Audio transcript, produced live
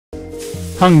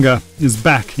Hunger is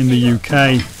back in the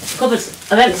UK.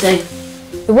 Cupboards are empty.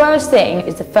 The worst thing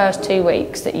is the first 2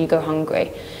 weeks that you go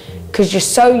hungry, because you're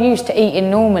so used to eating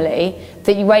normally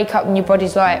that you wake up and your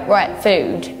body's like, right,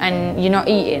 food, and you're not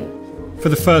eating. For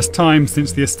the first time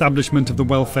since the establishment of the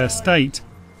welfare state,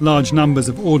 large numbers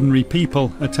of ordinary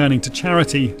people are turning to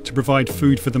charity to provide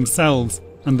food for themselves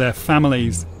and their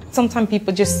families. Sometimes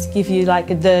people just give you like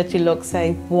a dirty look,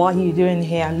 say, what are you doing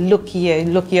here? Look at you,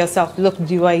 look at yourself, look at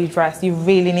the way you dress, you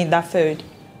really need that food.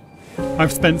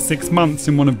 I've spent 6 months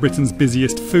in one of Britain's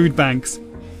busiest food banks,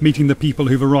 meeting the people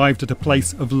who've arrived at a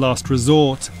place of last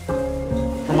resort.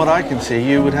 From what I can see,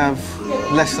 you would have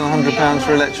less than £100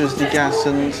 for electricity, gas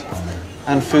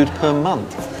and food per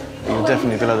month. You're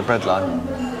definitely below the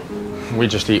breadline. We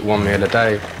just eat one meal a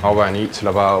day. I won't eat till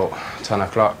about 10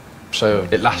 o'clock. So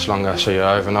it lasts longer, so you're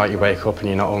overnight, you wake up and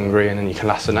you're not hungry, and then you can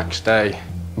last the next day.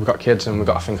 We've got kids and we've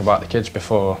got to think about the kids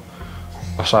before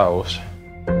ourselves.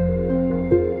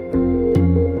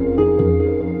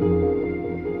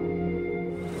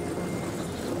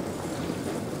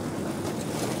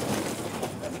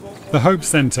 The Hope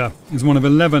Centre is one of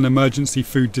 11 emergency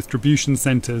food distribution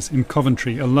centres in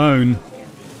Coventry alone.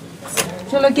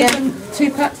 Shall I give them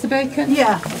 2 packs of bacon?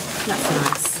 Yeah, that's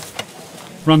nice.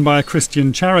 Run by a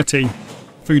Christian charity,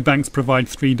 Foodbanks provide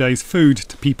 3 days' food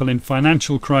to people in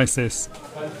financial crisis.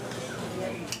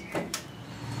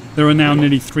 There are now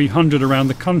nearly 300 around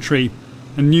the country,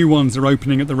 and new ones are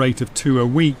opening at the rate of 2 a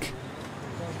week.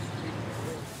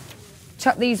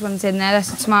 Chuck these ones in there, that's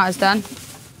what tomatoes done.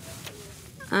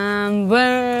 And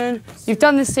when you've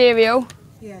done the cereal,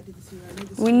 Yeah, I did the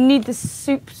cereal. we need the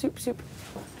soup.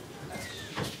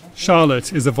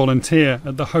 Charlotte is a volunteer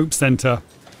at the Hope Centre.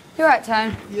 You're right,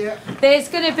 Tone. Yeah. There's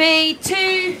going to be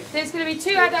two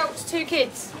adults, 2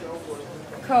 kids.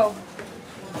 Cool.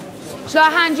 Shall I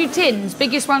hand you tins?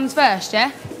 Biggest ones first,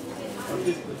 yeah?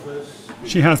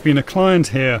 She has been a client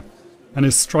here and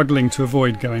is struggling to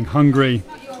avoid going hungry.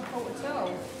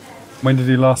 When did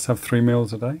you last have 3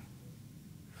 meals a day?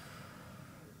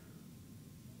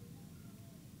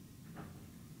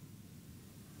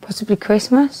 Possibly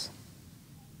Christmas?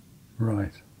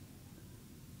 Right.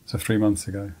 So 3 months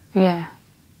ago. Yeah.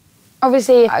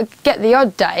 Obviously, I get the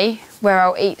odd day where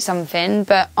I'll eat something,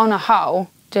 but on a whole,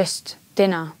 just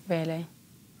dinner, really.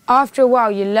 After a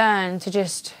while, you learn to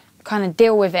just kind of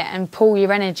deal with it and pull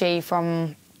your energy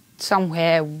from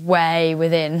somewhere way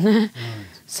within. Right.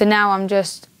 So now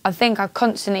I think I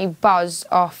constantly buzz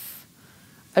off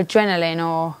adrenaline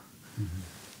or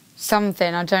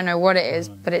something, I don't know what it is,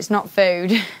 but it's not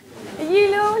food. Are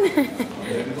you, Lorne?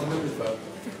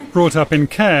 Brought up in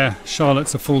care,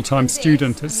 Charlotte's a full-time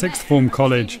student at sixth form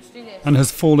college and has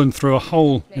fallen through a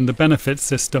hole in the benefits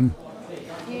system.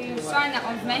 You sign that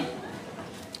one for me.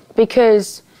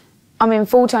 Because I'm in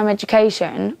full-time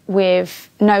education with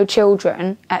no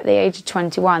children at the age of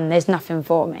 21, there's nothing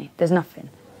for me, there's nothing.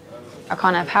 I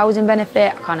can't have housing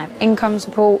benefit, I can't have income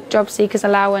support, job seekers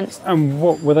allowance. And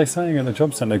what were they saying at the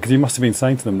job centre? Because you must have been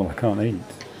saying to them, well, I can't eat.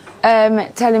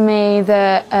 Telling me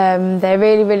that they're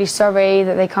really, really sorry,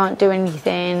 that they can't do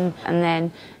anything. And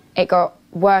then it got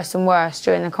worse and worse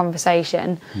during the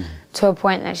conversation to a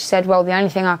point that she said, well, the only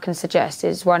thing I can suggest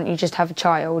is why don't you just have a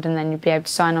child and then you'd be able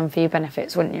to sign on for your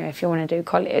benefits, wouldn't you, if you want to do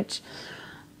college.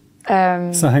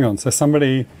 So hang on, so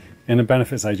somebody in a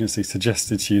benefits agency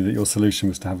suggested to you that your solution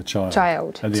was to have a child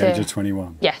at the age of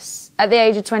 21? Yes, at the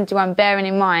age of 21, bearing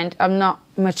in mind I'm not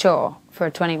mature for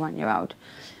a 21-year-old.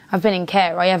 I've been in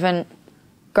care, I haven't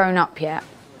grown up yet.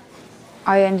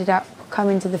 I ended up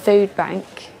coming to the food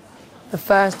bank. The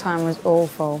first time was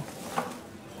awful.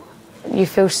 You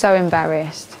feel so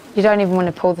embarrassed. You don't even want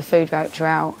to pull the food voucher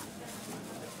out.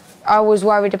 I was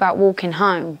worried about walking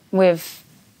home with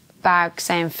bags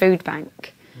saying food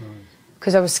bank,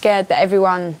 because I was scared that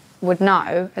everyone would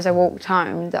know as I walked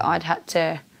home that I'd had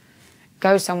to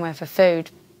go somewhere for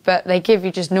food. But they give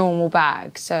you just normal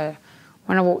bags, so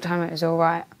when I walked home it was all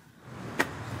right.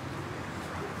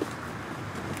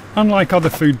 Unlike other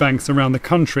food banks around the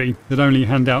country that only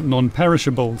hand out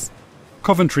non-perishables,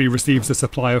 Coventry receives a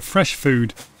supply of fresh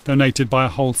food donated by a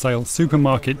wholesale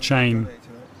supermarket chain.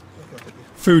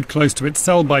 Food close to its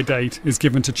sell-by date is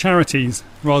given to charities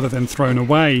rather than thrown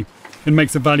away. It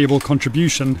makes a valuable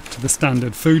contribution to the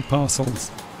standard food parcels.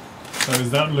 So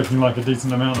is that looking like a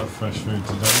decent amount of fresh food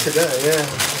today? Today,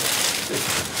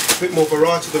 yeah. A bit more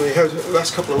variety than we had the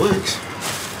last couple of weeks.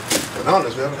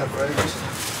 Bananas, we haven't had for ages.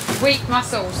 Weak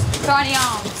muscles, tiny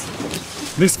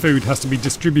arms. This food has to be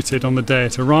distributed on the day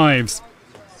it arrives.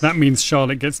 That means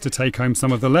Charlotte gets to take home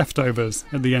some of the leftovers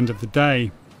at the end of the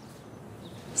day.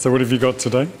 So what have you got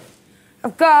today?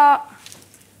 I've got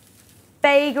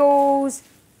bagels,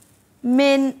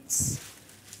 mince,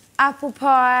 apple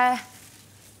pie,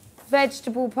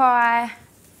 vegetable pie,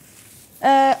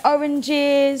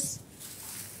 oranges,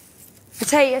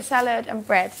 potato salad and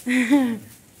bread.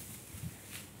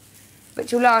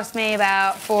 Which will last me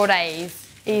about 4 days,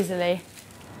 easily.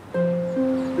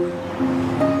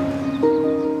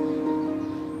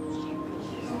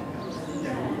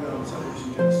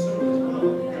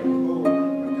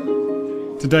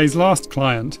 Today's last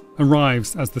client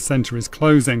arrives as the centre is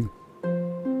closing.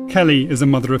 Kelly is a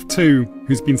mother of 2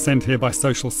 who's been sent here by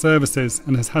social services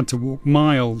and has had to walk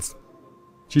miles.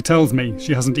 She tells me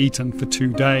she hasn't eaten for 2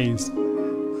 days.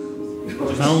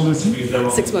 How old is he?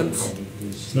 6 months.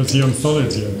 Is he on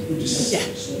solids yet?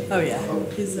 Yeah. Oh yeah.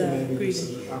 He's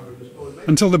greedy.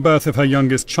 Until the birth of her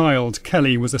youngest child,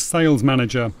 Kelly was a sales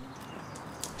manager.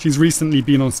 She's recently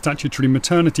been on statutory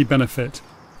maternity benefit,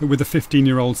 but with a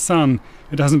 15-year-old son,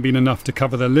 it hasn't been enough to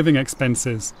cover their living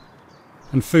expenses.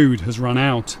 And food has run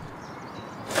out.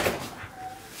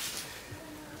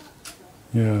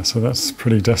 Yeah, so that's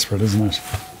pretty desperate, isn't it?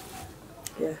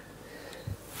 Yeah.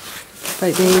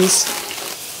 Baked beans,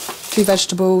 2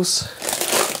 vegetables.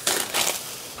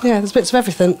 Yeah, there's bits of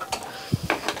everything.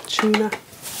 Tuna.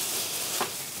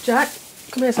 Jack,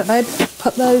 come here a sec, babe.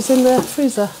 Put those in the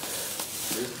freezer.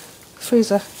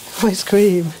 Freezer. Ice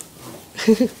cream.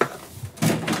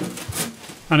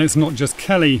 And it's not just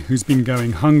Kelly who's been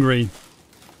going hungry.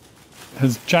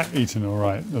 Has Jack eaten all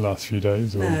right the last few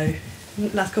days? Or? No,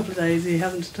 last couple of days he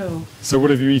hasn't at all. So what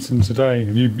have you eaten today?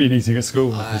 Have you been eating at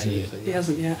school? He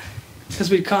hasn't yet. Because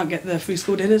we can't get the free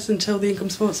school dinners until the income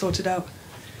support's sorted out,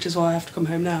 which is why I have to come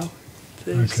home now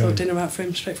to sort dinner out for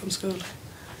him straight from school.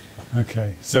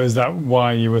 Okay, so is that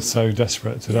why you were so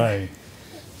desperate today?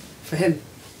 For him.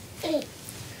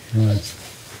 Right.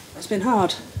 It's been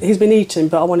hard. He's been eating,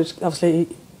 but I wanted, obviously,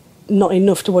 not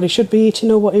enough to what he should be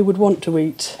eating or what he would want to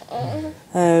eat.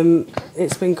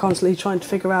 It's been constantly trying to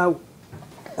figure out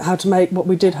how to make what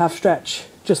we did have stretch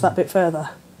just that bit further,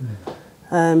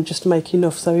 just to make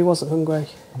enough so he wasn't hungry.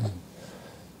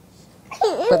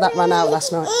 But that ran out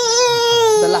last night.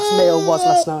 The last meal was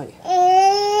last night.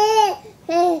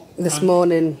 This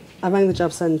morning, I rang the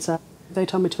job centre. They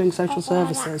told me to ring social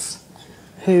services,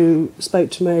 who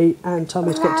spoke to me and told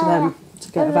me to get to them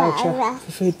to get a voucher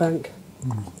for Foodbank.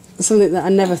 Something that I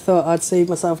never thought I'd see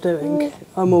myself doing.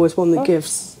 I'm always one that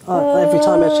gives. Every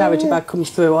time a charity bag comes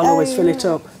through, I'll always fill it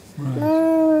up.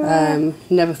 Right.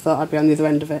 Never thought I'd be on the other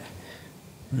end of it.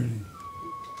 Really?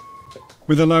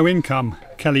 With a low income,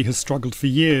 Kelly has struggled for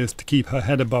years to keep her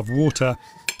head above water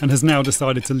and has now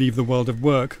decided to leave the world of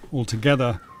work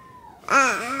altogether.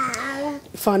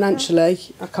 Financially,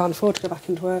 I can't afford to go back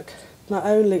into work. Not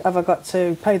only have I got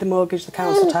to pay the mortgage, the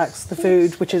council tax, the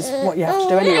food, which is what you have to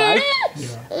do anyway,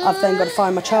 I've then got to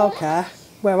find my childcare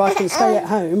where I can stay at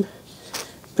home,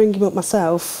 bring him up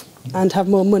myself and have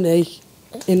more money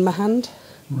in my hand.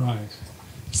 Right.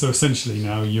 So essentially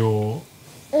now you're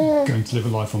going to live a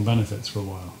life on benefits for a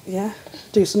while. Yeah,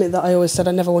 do something that I always said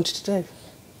I never wanted to do.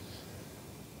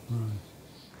 Right.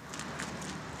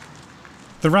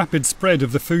 The rapid spread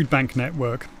of the Foodbank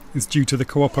network is due to the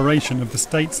cooperation of the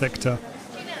state sector.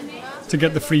 To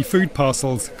get the free food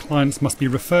parcels, clients must be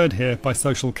referred here by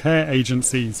social care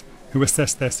agencies who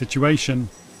assess their situation.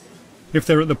 If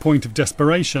they're at the point of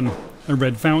desperation, a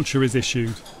red voucher is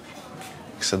issued.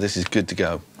 So this is good to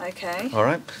go. Okay. All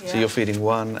right? Yeah. So you're feeding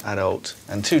 1 adult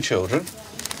and 2 children.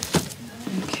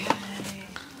 Okay.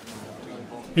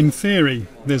 In theory,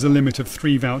 there's a limit of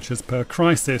 3 vouchers per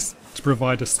crisis to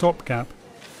provide a stopgap.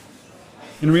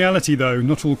 In reality, though,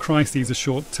 not all crises are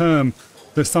short-term,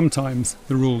 though sometimes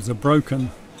the rules are broken.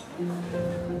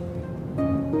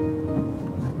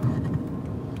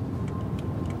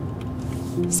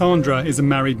 Sandra is a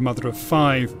married mother of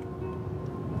 5.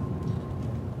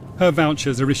 Her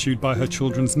vouchers are issued by her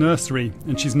children's nursery,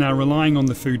 and she's now relying on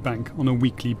the Foodbank on a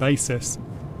weekly basis.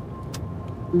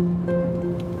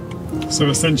 So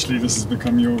essentially this has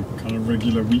become your kind of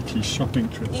regular weekly shopping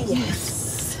trip, isn't Yes.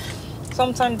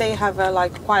 Sometimes they have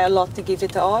quite a lot to give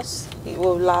it to us. It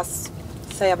will last,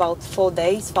 say, about 4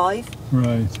 days, 5.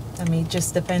 Right. I mean, it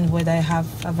just depends what they have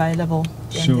available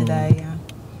at the end of the day, yeah.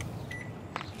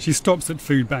 She stops at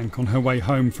Foodbank on her way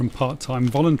home from part-time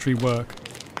voluntary work.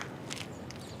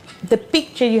 The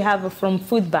picture you have from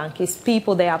Foodbank is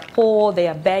people, they are poor, they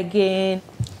are begging.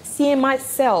 Seeing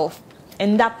myself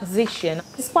in that position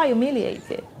is quite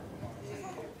humiliating.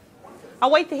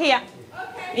 I'll wait here.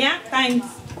 Yeah, thanks.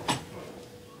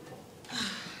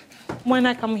 When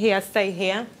I come here, I stay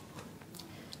here.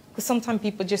 Because sometimes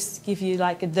people just give you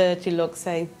like a dirty look,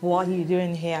 say, what are you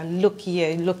doing here? Look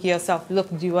here, look at yourself, look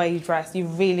the way you dress. You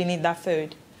really need that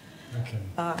food. Okay.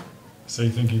 So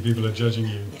you're thinking people are judging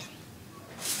you? Yeah.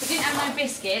 We didn't have no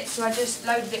biscuits, so I just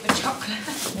loaded it with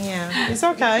chocolate. Yeah, it's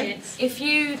okay. If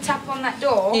you tap on that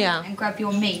door Yeah. and grab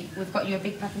your meat, we've got you a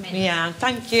big pack of meat. Yeah,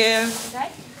 thank you.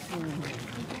 Okay?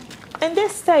 At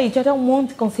this stage, I don't want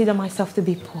to consider myself to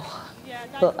be poor,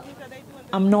 but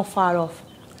I'm not far off.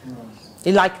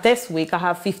 Like this week, I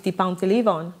have £50 to live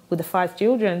on with the 5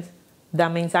 children.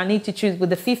 That means I need to choose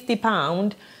with the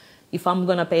 £50 if I'm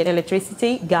going to pay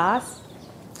electricity, gas,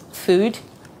 food.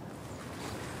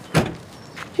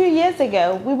 2 years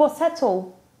ago, we were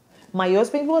settled. My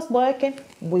husband was working.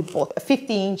 We bought a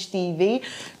 50-inch TV.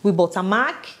 We bought a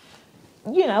Mac.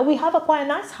 You know, we have quite a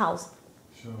nice house.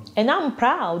 Sure. And I'm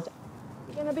proud.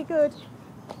 It's going to be good.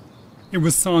 It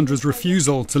was Sandra's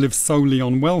refusal to live solely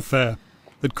on welfare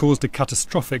that caused a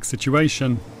catastrophic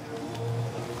situation.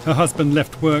 Her husband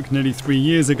left work nearly 3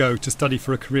 years ago to study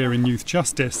for a career in youth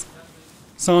justice.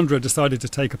 Sandra decided to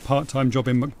take a part-time job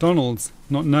in McDonald's,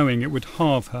 not knowing it would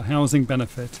halve her housing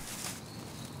benefit.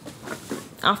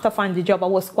 After finding the job, I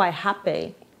was quite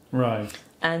happy. Right.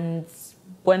 And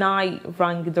when I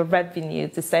rang the revenue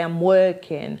to say I'm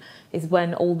working, is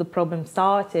when all the problems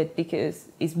started, because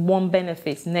it's one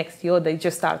benefit next year they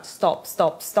just start stop.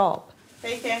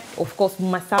 Take care. Of course,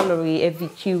 my salary every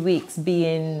 2 weeks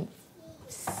being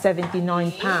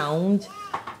 £79,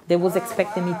 they was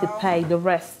expecting me to pay the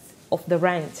rest of the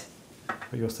rent.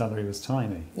 But your salary was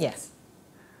tiny? Yes.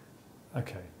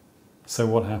 Okay. So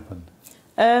what happened?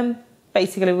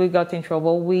 Basically, we got in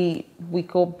trouble. We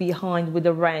got behind with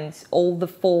the rent. All the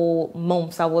 4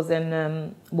 months I was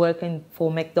in working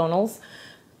for McDonald's,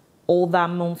 all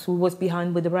that months we was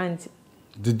behind with the rent.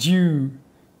 Did you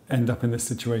end up in this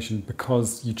situation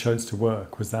because you chose to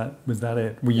work? Was that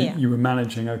it? Were you were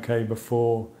managing okay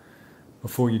before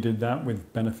you did that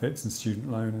with benefits and student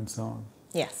loan and so on?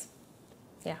 Yes.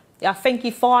 Yeah. I think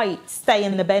if I stay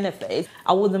in the benefits,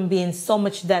 I wouldn't be in so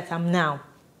much debt I'm now.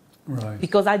 Right.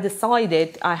 Because I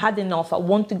decided I had enough. I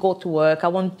want to go to work. I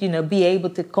want, be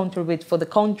able to contribute for the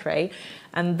country.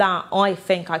 And that, I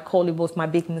think, I call it was my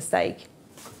big mistake.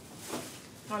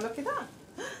 Oh, look at that.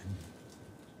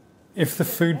 If the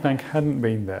food bank hadn't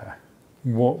been there,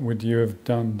 what would you have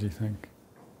done, do you think?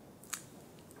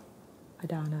 I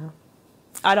don't know.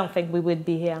 I don't think we would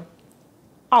be here.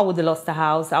 I would have lost the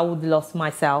house. I would have lost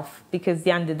myself. Because at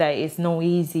the end of the day, it's not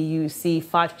easy. You see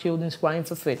 5 children crying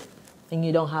for food and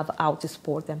you don't have how to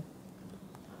support them.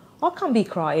 I can't be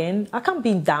crying. I can't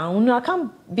be down. I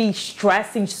can't be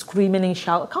stressing, screaming and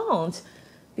shouting. I can't.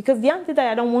 Because at the end of the day,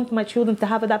 I don't want my children to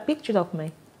have that picture of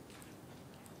me.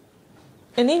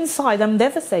 And inside, I'm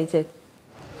devastated.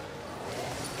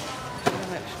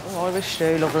 Oh, I wish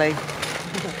you, lovely.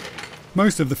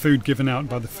 Most of the food given out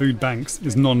by the food banks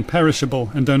is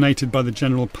non-perishable and donated by the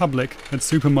general public at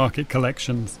supermarket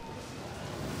collections.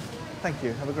 Thank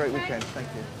you. Have a great weekend. Thank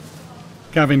you.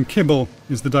 Gavin Kibble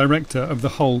is the director of the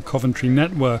whole Coventry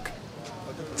network.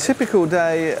 Typical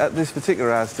day at this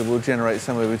particular Asda will generate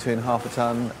somewhere between half a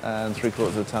tonne and 3/4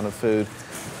 of a tonne of food.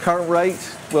 Current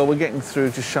rate, well, we're getting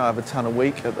through just shy of a tonne a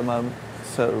week at the moment.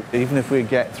 So even if we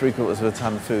get 3/4 of a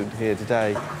tonne of food here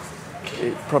today,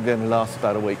 it probably only lasts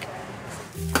about a week.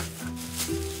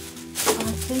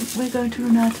 I think we're going to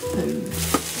run out of food.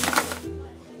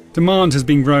 Demand has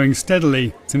been growing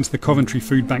steadily since the Coventry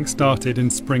Food Bank started in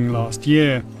spring last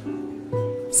year.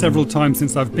 Several times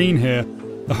since I've been here,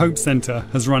 the Hope Centre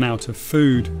has run out of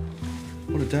food.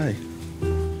 What a day.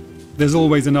 There's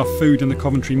always enough food in the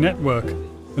Coventry network,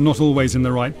 but not always in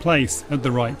the right place at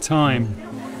the right time.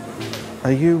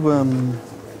 Are you,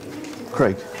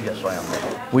 Craig? Yes, I am.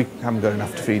 We haven't got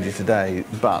enough to feed you today,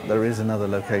 but there is another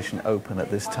location open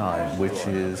at this time, which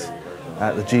is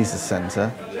at the Jesus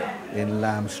Centre in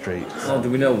Lamb Street. Oh, do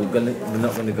we know we're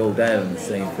not going to go down the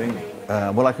same thing?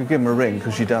 Well, I could give them a ring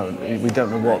because we don't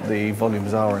know what the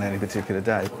volumes are on any particular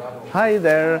day. Hi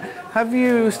there. Have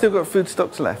you still got food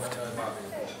stocks left?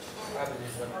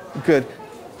 Good.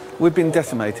 We've been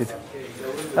decimated.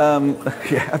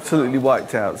 Yeah, absolutely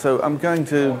wiped out. So I'm going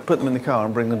to put them in the car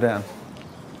and bring them down.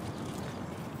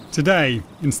 Today,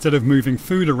 instead of moving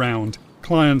food around,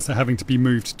 clients are having to be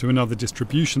moved to another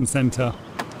distribution centre.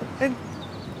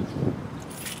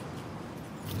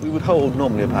 We would hold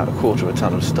normally about 1/4 of a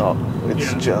tonne of stock.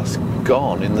 It's just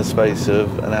gone in the space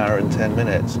of an hour and 10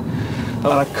 minutes. And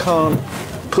I can't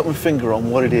put my finger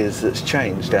on what it is that's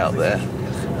changed out there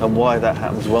and why that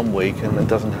happens one week and it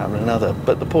doesn't happen another.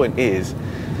 But the point is,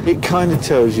 it kind of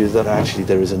tells you that actually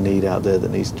there is a need out there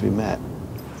that needs to be met.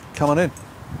 Come on in.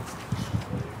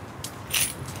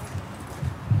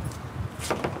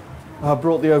 I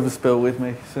brought the overspill with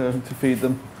me to feed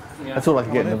them. Yeah. That's all I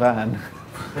could get in the van.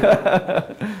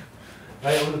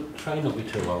 Right, on the train will be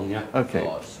too long, yeah? Okay.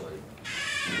 Oh, sweet.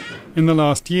 In the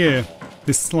last year,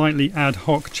 this slightly ad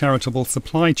hoc charitable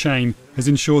supply chain has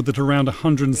ensured that around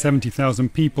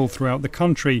 170,000 people throughout the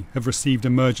country have received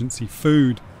emergency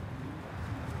food.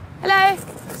 Hello.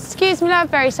 Excuse me, love.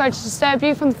 Very sorry to disturb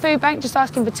you. From the food bank, just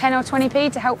asking for 10 or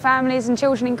 20p to help families and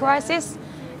children in crisis.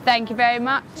 Thank you very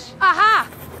much. Aha!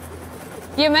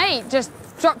 Your mate just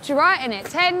dropped you right in it.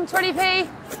 10, 20p,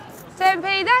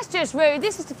 7p. That's just rude.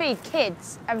 This is to feed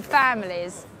kids and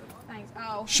families. Thanks.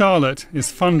 Oh. Charlotte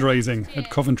is fundraising at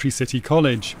Coventry City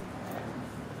College.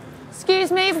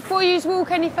 Excuse me, before you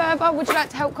walk any further, would you like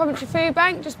to help Coventry Food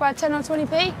Bank just by 10 or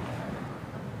 20p?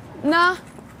 Nah?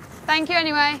 Thank you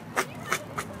anyway.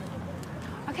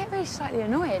 I get really slightly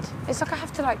annoyed. It's like I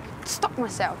have to, stop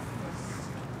myself.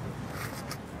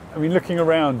 I mean, looking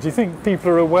around, do you think people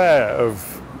are aware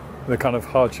of the kind of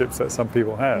hardships that some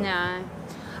people have? No.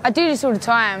 I do this all the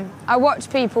time. I watch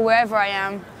people wherever I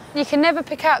am. You can never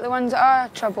pick out the ones that are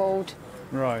troubled.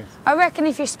 Right. I reckon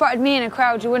if you spotted me in a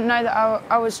crowd, you wouldn't know that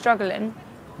I was struggling.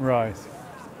 Right.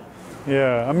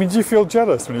 Yeah. I mean, do you feel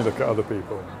jealous when you look at other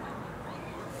people?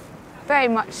 Very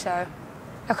much so.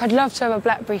 I'd love to have a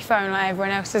BlackBerry phone like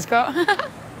everyone else has got.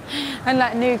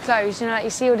 And new clothes, you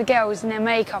see all the girls in their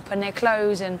makeup and their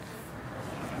clothes, and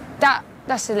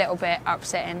that's a little bit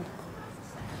upsetting.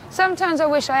 Sometimes I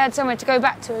wish I had somewhere to go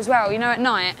back to as well, at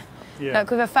night,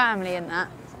 with a family and that.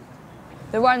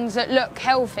 The ones that look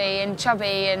healthy and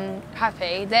chubby and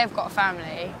happy, they've got a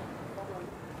family.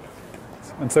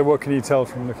 And so what can you tell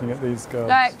from looking at these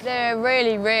girls? They're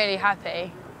really, really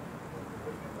happy.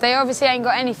 They obviously ain't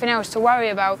got anything else to worry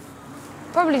about.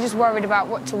 Probably just worried about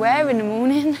what to wear in the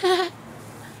morning.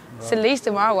 It's the least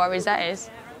of my worries, that is.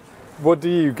 What do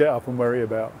you get up and worry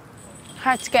about? I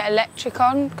had to get electric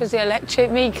on because the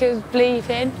electric meter's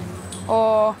bleeding,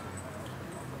 or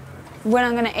when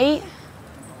I'm going to eat.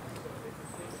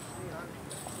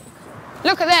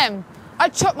 Look at them.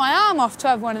 I'd chop my arm off to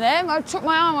have one of them. I'd chop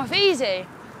my arm off easy.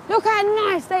 Look how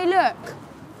nice they look.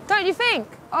 Don't you think?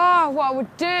 Oh, what I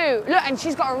would do. Look, and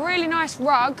she's got a really nice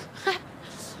rug.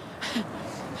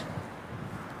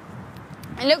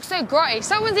 It looks so grotty.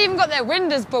 Someone's even got their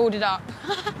windows boarded up.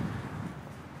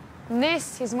 And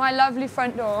this is my lovely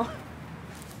front door.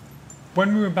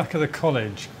 When we were back at the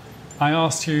college, I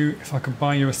asked you if I could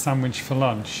buy you a sandwich for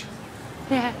lunch.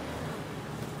 Yeah.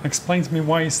 Explain to me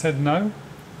why you said no.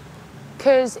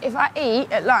 Because if I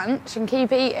eat at lunch and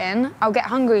keep eating, I'll get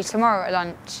hungry tomorrow at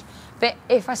lunch. But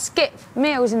if I skip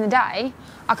meals in the day,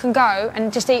 I can go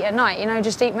and just eat at night,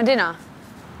 just eat my dinner.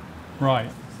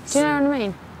 Right. Do you know what I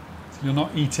mean? You're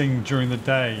not eating during the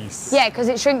days. Yeah, because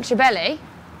it shrinks your belly.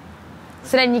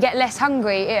 So then you get less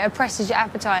hungry, it oppresses your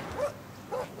appetite.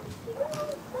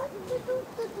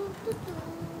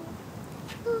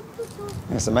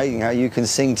 It's amazing how you can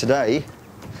sing today.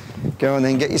 Go and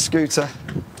then get your scooter.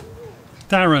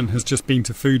 Darren has just been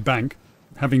to Foodbank,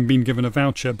 having been given a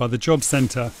voucher by the job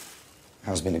centre.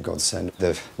 Has been a godsend.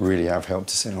 They really have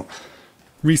helped us out.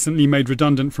 Recently made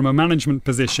redundant from a management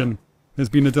position, there's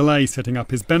been a delay setting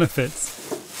up his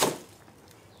benefits.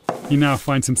 He now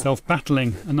finds himself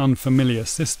battling an unfamiliar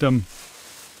system.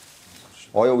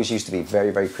 I always used to be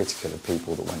very, very critical of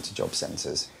people that went to job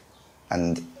centres,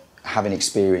 and having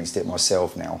experienced it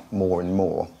myself now more and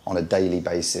more on a daily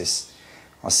basis,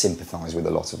 I sympathise with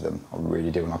a lot of them. I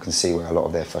really do, and I can see where a lot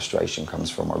of their frustration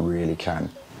comes from. I really can.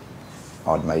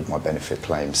 I'd made my benefit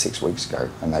claim 6 weeks ago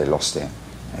and they lost it,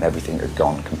 and everything had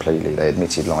gone completely. They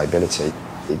admitted liability.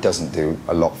 It doesn't do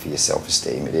a lot for your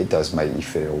self-esteem. It does make you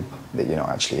feel that you're not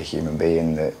actually a human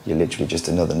being, that you're literally just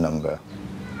another number.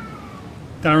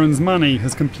 Darren's money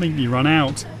has completely run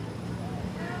out,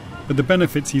 but the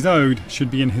benefits he's owed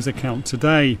should be in his account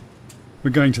today.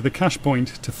 We're going to the cash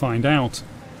point to find out.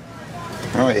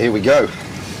 Right, here we go.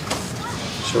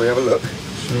 Shall we have a look?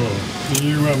 Sure. Are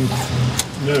you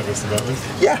nervous about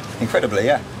this? Yeah, incredibly,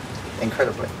 yeah.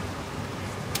 Incredibly.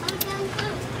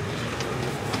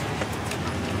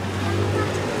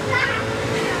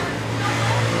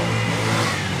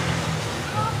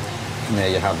 And there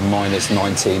you have minus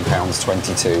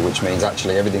 £19.22, which means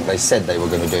actually everything they said they were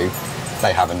going to do,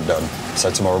 they haven't done. So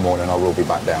tomorrow morning I will be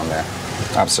back down there.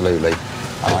 Absolutely.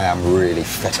 And I am really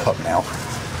fed up now.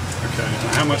 Okay,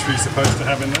 and how much were you supposed to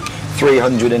have in there?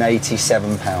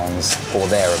 £387 or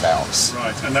thereabouts.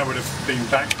 Right, and that would have been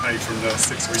back pay from the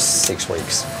 6 weeks? 6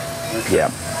 weeks. Okay.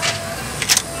 Yeah.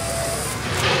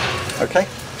 Okay.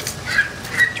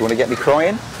 Do you want to get me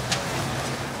crying?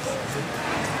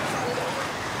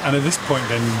 And at this point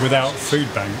then, without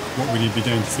Foodbank, what would you be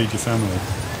doing to feed your family?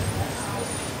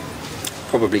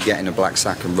 probably getting a black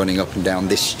sack and running up and down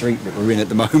this street that we're in at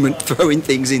the moment, throwing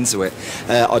things into it.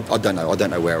 I don't know. I don't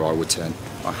know where I would turn.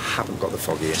 I haven't got the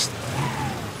foggiest.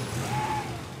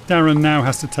 Darren now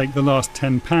has to take the last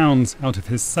 £10 out of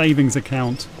his savings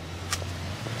account.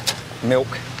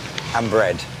 Milk and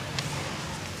bread.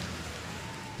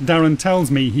 Darren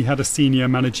tells me he had a senior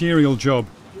managerial job.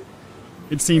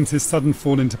 It seems his sudden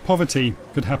fall into poverty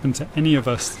could happen to any of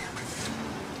us.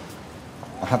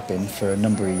 I have been for a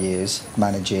number of years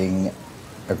managing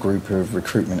a group of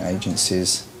recruitment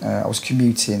agencies. I was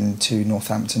commuting to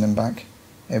Northampton and back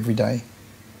every day,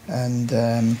 and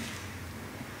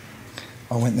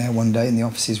I went there one day and the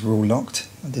offices were all locked.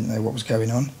 I didn't know what was going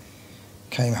on.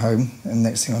 Came home and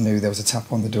next thing I knew there was a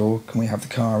tap on the door. Can we have the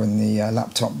car and the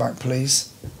laptop back,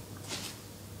 please?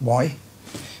 Why?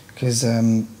 Because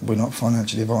we're not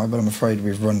financially viable. I'm afraid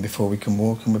we've run before we can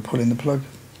walk and we're pulling the plug.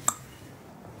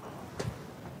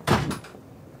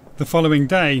 The following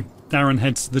day, Darren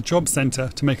heads to the job centre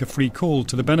to make a free call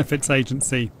to the benefits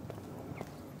agency.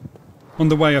 On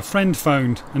the way, a friend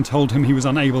phoned and told him he was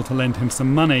unable to lend him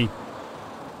some money.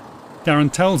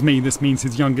 Darren tells me this means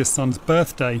his youngest son's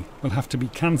birthday will have to be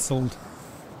cancelled.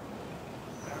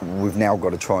 We've now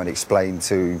got to try and explain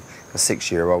to a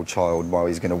 6-year-old child why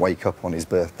he's going to wake up on his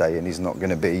birthday and he's not going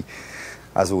to be,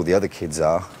 as all the other kids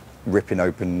are, ripping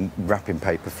open wrapping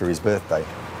paper for his birthday.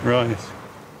 Right.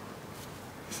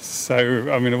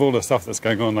 So, I mean, of all the stuff that's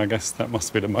going on, I guess that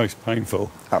must be the most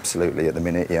painful. Absolutely, at the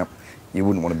minute, yeah. You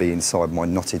wouldn't want to be inside my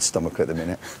knotted stomach at the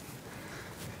minute.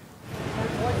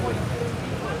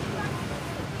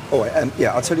 All right,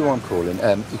 yeah, I'll tell you why I'm calling.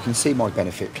 You can see my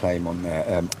benefit claim on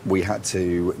there. We had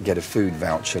to get a food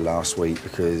voucher last week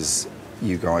because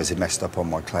you guys had messed up on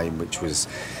my claim, which was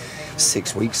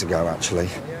 6 weeks ago, actually.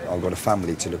 I've got a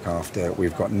family to look after.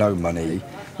 We've got no money.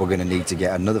 We're going to need to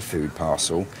get another food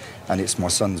parcel, and it's my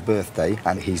son's birthday,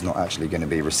 and he's not actually going to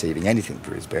be receiving anything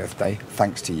for his birthday,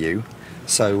 thanks to you.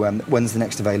 So when's the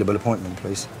next available appointment,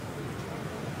 please?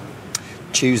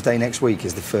 Tuesday next week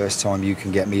is the first time you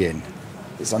can get me in.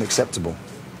 It's unacceptable.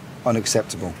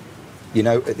 Unacceptable. You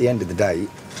know, at the end of the day,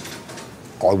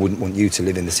 I wouldn't want you to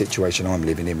live in the situation I'm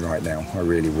living in right now. I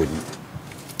really wouldn't.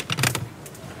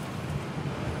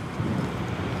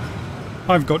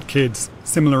 I've got kids,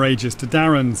 similar ages to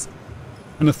Darren's,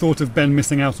 and the thought of Ben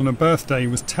missing out on a birthday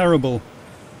was terrible,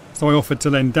 so I offered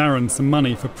to lend Darren some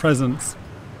money for presents.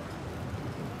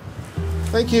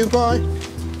 Thank you, bye.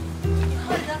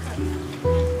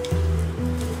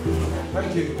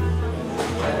 Thank you.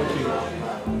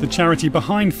 The charity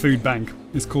behind Foodbank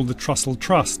is called the Trussell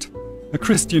Trust, a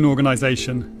Christian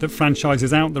organisation that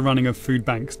franchises out the running of food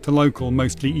banks to local,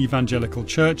 mostly evangelical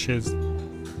churches.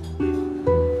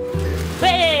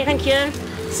 Hey, thank you.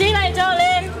 See you later,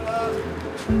 darling.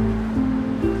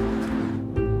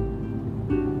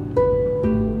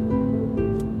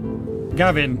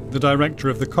 Gavin, the director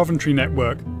of the Coventry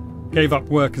network, gave up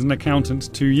work as an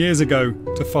accountant 2 years ago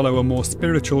to follow a more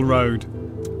spiritual road.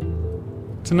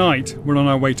 Tonight, we're on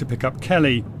our way to pick up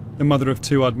Kelly, the mother of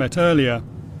two I'd met earlier.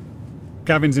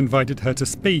 Gavin's invited her to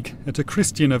speak at a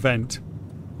Christian event.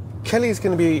 Kelly's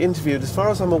going to be interviewed, as far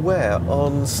as I'm aware,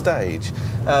 on stage.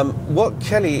 What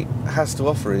Kelly has to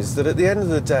offer is that at the end of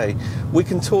the day, we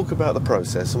can talk about the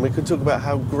process and we can talk about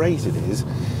how great it is,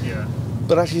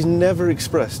 but actually is never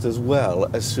expressed as well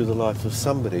as through the life of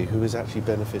somebody who has actually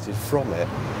benefited from it.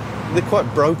 They're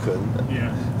quite broken.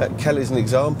 Kelly's an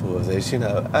example of this, you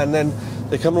know, and then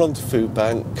they come along to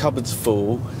Foodbank, cupboards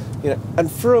full, you know, and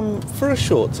for a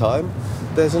short time,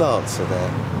 there's an answer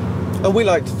there. And we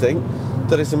like to think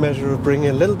that it's a measure of bringing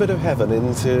a little bit of heaven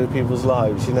into people's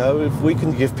lives, you know. If we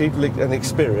can give people an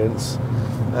experience,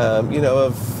 you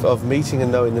know, of meeting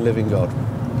and knowing the living God,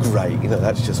 great, you know,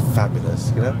 that's just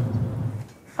fabulous, you know.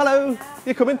 Hello,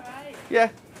 you coming? Yeah.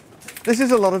 This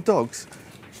is a lot of dogs.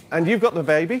 And you've got the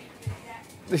baby?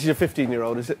 This is your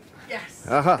 15-year-old, is it? Yes.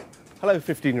 Aha. Hello,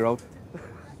 15-year-old.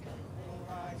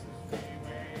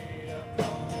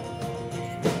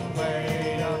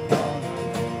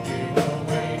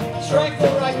 Strength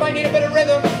will rise, might need a bit of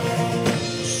rhythm.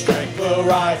 Strength will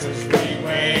rise as we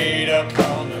wait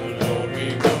upon the Lord.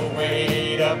 We will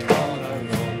wait upon the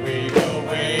Lord. We will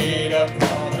wait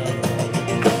upon the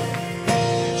Lord.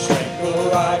 Strength will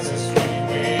rise as we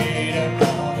wait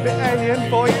upon the Lord. Bit alien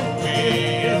for you?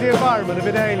 Is the environment a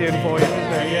bit alien for you,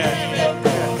 isn't it? Yeah.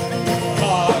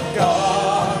 Our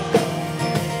God,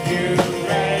 you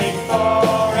reign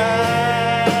forever.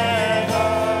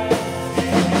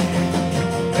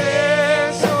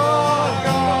 Yes, our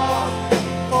God,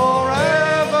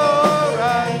 forever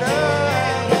and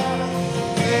ever.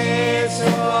 Yes,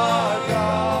 our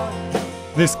God.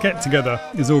 This get-together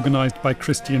is organised by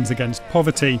Christians Against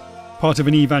Poverty, part of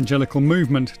an evangelical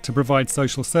movement to provide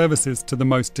social services to the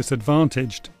most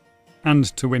disadvantaged and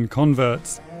to win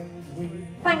converts.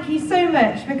 Thank you so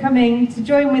much for coming to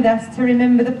join with us to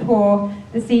remember the poor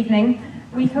this evening.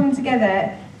 We come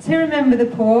together to remember the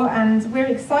poor, and we're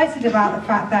excited about the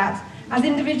fact that as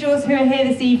individuals who are here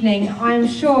this evening, I am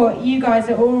sure you guys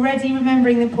are already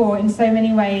remembering the poor in so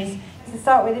many ways. To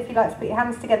start with, if you'd like to put your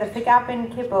hands together for Gavin,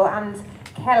 Kibble and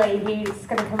Kelly, who's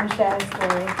going to come and share a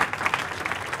story.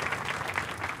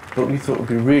 What we thought would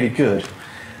be really good,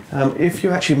 if you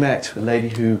actually met a lady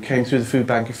who came through the food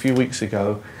bank a few weeks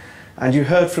ago, and you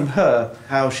heard from her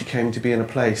how she came to be in a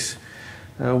place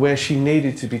where she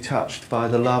needed to be touched by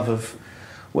the love of,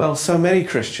 well, so many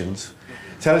Christians.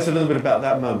 Tell us a little bit about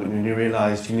that moment when you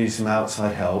realised you needed some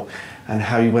outside help and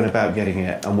how you went about getting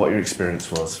it and what your experience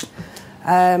was.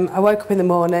 I woke up in the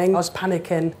morning, I was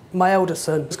panicking. My eldest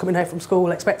son was coming home from school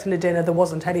expecting a dinner, there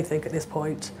wasn't anything at this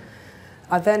point.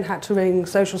 I then had to ring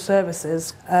social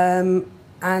services and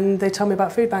they told me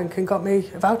about Foodbank and got me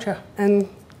a voucher and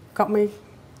got me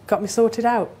sorted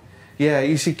out. Yeah,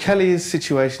 you see, Kelly's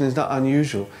situation is not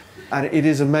unusual, and it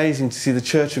is amazing to see the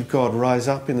Church of God rise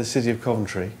up in the city of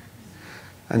Coventry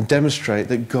and demonstrate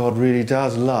that God really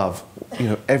does love, you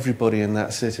know, everybody in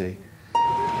that city.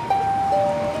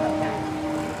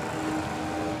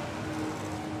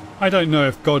 I don't know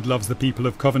if God loves the people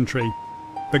of Coventry,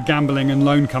 but gambling and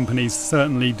loan companies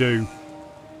certainly do.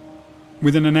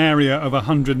 Within an area of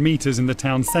 100 metres in the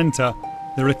town centre,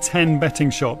 there are 10 betting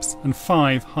shops and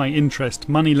 5 high-interest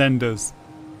money lenders.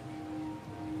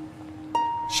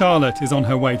 Charlotte is on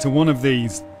her way to one of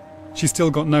these. She's still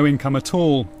got no income at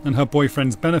all, and her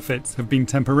boyfriend's benefits have been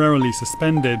temporarily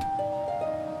suspended.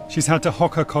 She's had to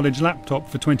hock her college laptop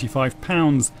for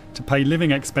 £25 to pay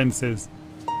living expenses.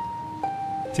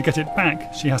 To get it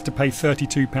back, she has to pay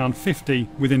 £32.50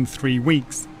 within 3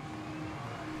 weeks.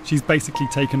 She's basically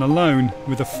taken a loan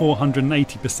with a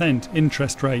 480%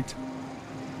 interest rate.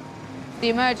 The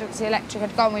emergency electric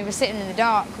had gone, we were sitting in the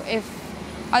dark. If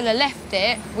I'd have left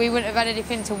it, we wouldn't have had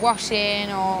anything to wash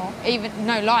in, or even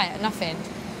no light, nothing.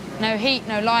 No heat,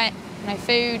 no light, no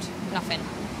food, nothing.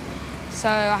 So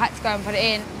I had to go and put it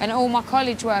in, and all my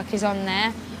college work is on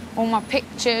there. All my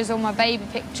pictures, all my baby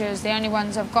pictures, the only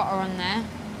ones I've got are on there.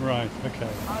 Right, okay.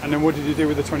 And then what did you do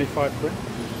with the 25 quid?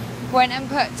 Went and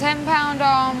put £10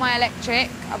 on my electric,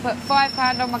 I put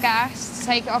 £5 on my gas to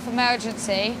take it off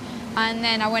emergency, and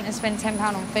then I went and spent £10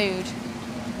 on food,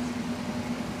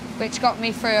 which got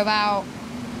me through about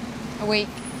a week.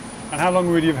 And how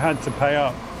long would you have had to pay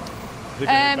up to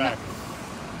get it back?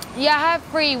 Yeah, I have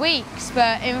 3 weeks,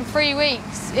 but in 3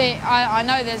 weeks, I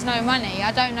know there's no money.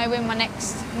 I don't know when my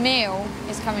next meal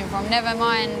is coming from, never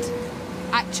mind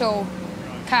actual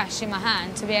cash in my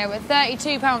hand to be able.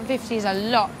 £32.50 is a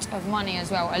lot of money as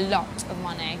well, a lot of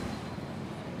money.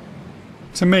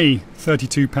 To me,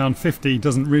 £32.50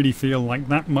 doesn't really feel like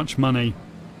that much money.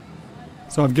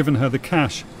 So I've given her the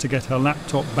cash to get her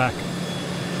laptop back.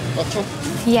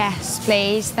 Yes,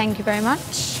 please. Thank you very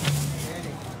much.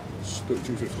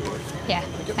 Yeah,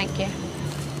 thank you.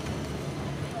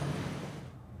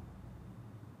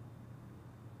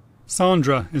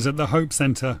 Sandra is at the Hope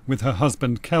Centre with her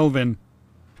husband Kelvin.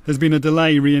 There's been a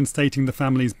delay reinstating the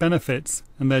family's benefits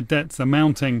and their debts are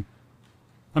mounting.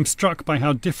 I'm struck by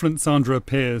how different Sandra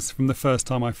appears from the first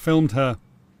time I filmed her.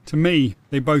 To me,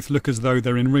 they both look as though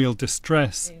they're in real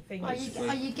distress. Are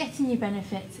you getting your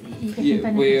benefits? Are you getting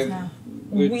benefits now?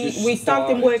 We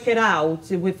started working out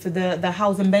with the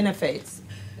housing benefits.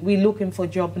 We're looking for a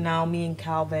job now, me and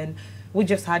Calvin. We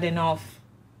just had enough.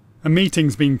 A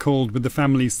meeting's been called with the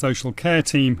family's social care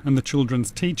team and the children's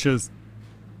teachers.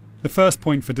 The first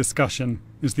point for discussion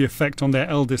is the effect on their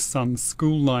eldest son's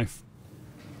school life.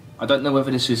 I don't know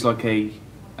whether this is like a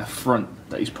front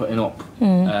that he's putting up,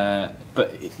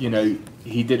 but you know,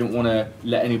 he didn't want to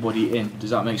let anybody in. Does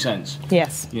that make sense?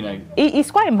 Yes. You know, he's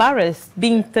quite embarrassed.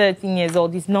 Being 13 years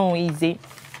old is not easy.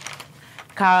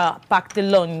 Pack the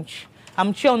lunch.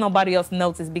 I'm sure nobody else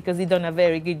noticed because he done a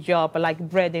very good job, like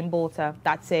bread and butter.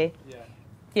 That's it. Yeah.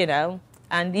 You know,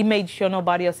 and he made sure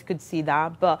nobody else could see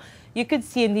that. But you could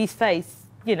see in his face,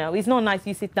 you know, it's not nice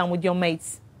you sit down with your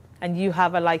mates and you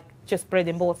have like just bread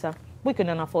and butter. We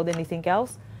couldn't afford anything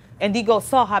else. And he got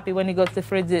so happy when he got the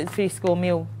free school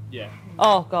meal. Yeah.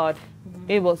 Oh, God.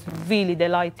 He was really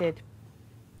delighted.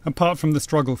 Apart from the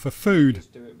struggle for food,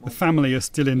 the family are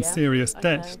still in serious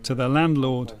debt to their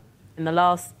landlord. In the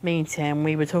last meeting,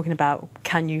 we were talking about,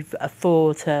 can you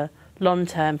afford to,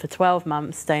 long-term, for 12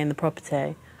 months, stay in the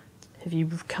property? Have you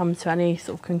come to any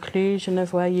sort of conclusion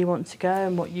of where you want to go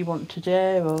and what you want to do?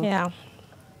 Or? Yeah.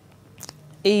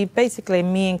 Basically,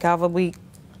 me and Carver, we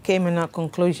came in a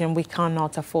conclusion we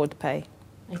cannot afford to pay.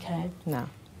 Okay. No.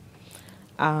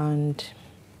 And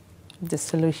the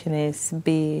solution is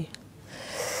be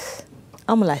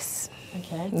homeless.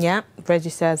 Okay. Yeah,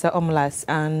 register as a homeless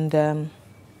and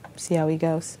see how it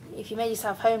goes. If you made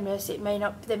yourself homeless, they may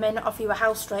not offer you a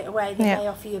house straight away. They Yeah. may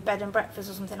offer you a bed and breakfast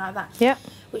or something like that. Yeah.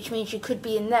 Which means you could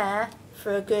be in there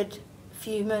for a good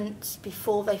few months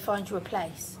before they find you a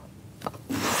place.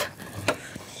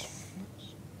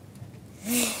 I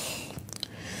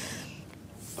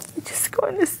just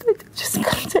got in a state, I just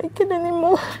can't take it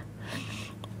anymore.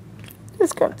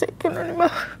 Just can't take it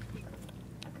anymore.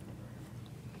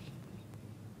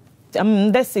 I'm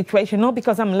in this situation not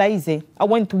because I'm lazy. I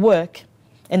went to work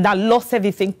and I lost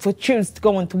everything for choose to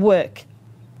go into work.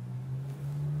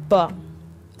 But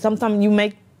sometimes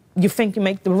you think you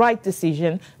make the right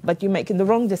decision, but you're making the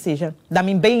wrong decision. I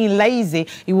mean, being lazy,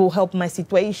 it will help my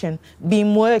situation.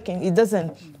 Being working, it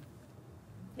doesn't.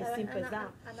 It's simple as that.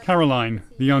 Caroline,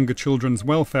 the younger children's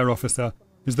welfare officer,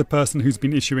 is the person who's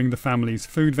been issuing the family's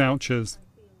food vouchers.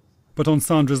 But on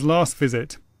Sandra's last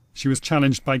visit, she was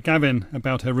challenged by Gavin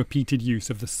about her repeated use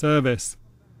of the service.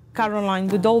 Caroline,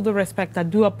 with all the respect, I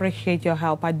do appreciate your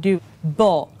help, I do.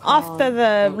 But after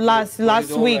the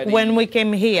last week when we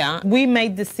came here, we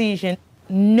made the decision,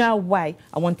 no way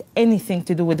I want anything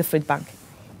to do with the food bank.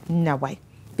 No way.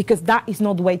 Because that is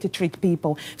not the way to treat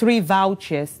people. 3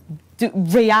 vouchers,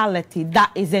 reality,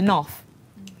 that is enough.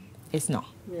 It's not.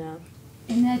 Yeah.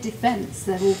 In their defence,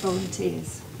 they're all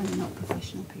volunteers and they're not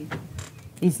professional people.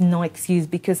 It's no excuse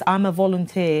because I'm a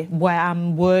volunteer where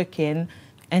I'm working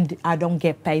and I don't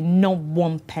get paid, not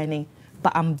 1 penny.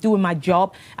 But I'm doing my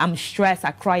job, I'm stressed,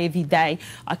 I cry every day.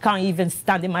 I can't even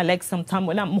stand in my legs sometimes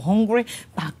when I'm hungry,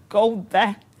 but I go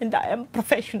there and I am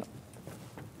professional.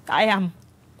 I am.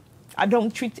 I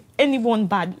don't treat anyone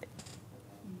badly.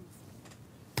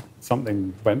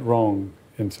 Something went wrong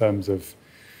in terms of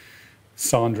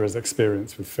Sandra's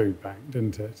experience with Foodbank,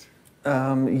 didn't it?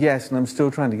 Yes, and I'm still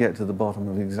trying to get to the bottom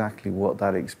of exactly what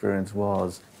that experience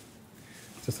was.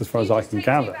 Just as far as I can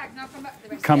gather,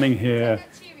 coming here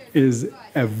is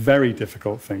a very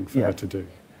difficult thing for her to do.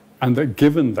 And that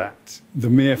given that, the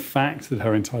mere fact that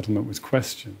her entitlement was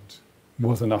questioned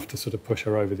was enough to sort of push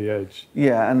her over the edge.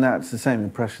 Yeah, and that's the same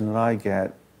impression that I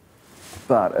get.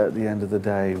 But at the end of the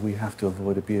day, we have to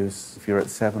avoid abuse. If you're at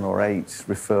 7 or 8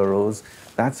 referrals,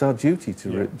 that's our duty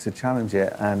to challenge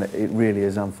it. And it really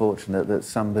is unfortunate that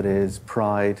somebody's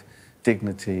pride,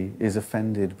 dignity is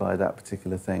offended by that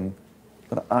particular thing.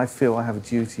 But I feel I have a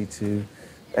duty to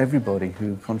everybody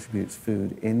who contributes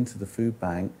food into the food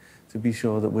bank to be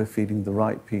sure that we're feeding the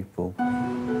right people.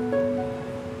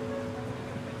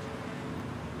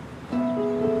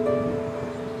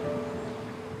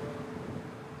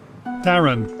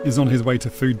 Darren is on his way to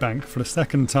Foodbank for a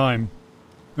second time,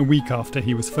 a week after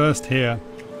he was first here.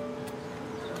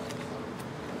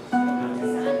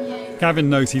 Gavin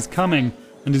knows he's coming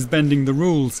and is bending the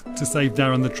rules to save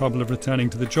Darren the trouble of returning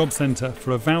to the job centre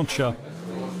for a voucher.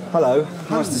 Hello,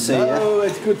 nice to see you. Oh,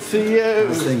 it's good to see you.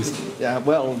 How's things? Yeah,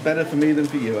 well, better for me than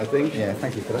for you, I think. Yeah,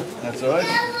 thank you for that. That's all right.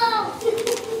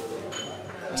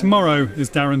 Tomorrow is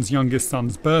Darren's youngest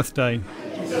son's birthday.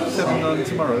 7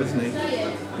 tomorrow, isn't he?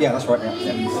 Yeah, that's right.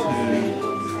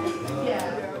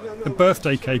 Yeah. The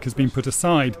birthday cake has been put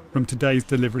aside from today's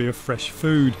delivery of fresh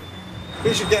food.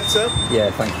 Here's your getter.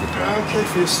 Yeah, thank you. Okay,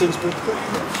 for your son's birthday.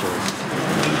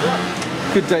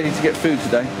 Good day to get food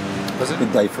today. Was it?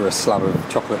 Good day for a slab of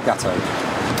chocolate gâteau.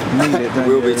 Need it, don't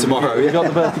Will you? be tomorrow. You got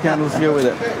the birthday candles to go with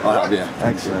it? I have, yeah.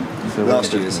 Excellent. So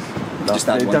Last year's. Just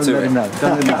add one don't to let it. him know. Don't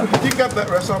let him know. If you grab that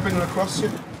rest, I'll bring it across you.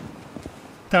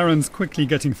 Darren's quickly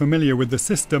getting familiar with the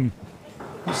system.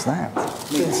 What's that?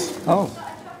 Yes. Oh,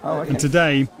 okay. And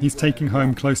today he's taking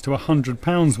home close to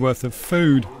 £100 worth of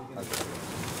food.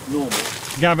 Normal.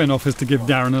 Gavin offers to give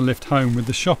Darren a lift home with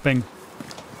the shopping.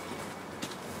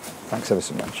 Thanks ever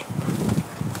so much.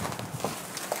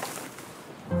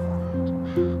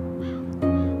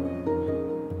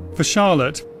 For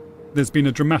Charlotte, there's been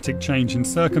a dramatic change in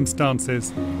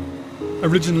circumstances.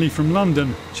 Originally from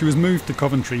London, she was moved to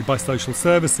Coventry by social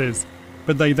services,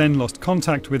 but they then lost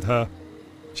contact with her.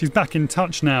 She's back in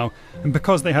touch now, and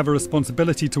because they have a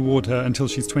responsibility toward her until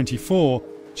she's 24,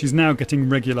 she's now getting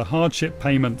regular hardship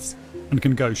payments and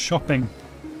can go shopping.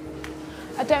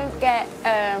 I don't get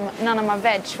none of my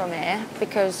veg from here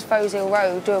because Foshill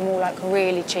Road do them all like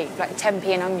really cheap, like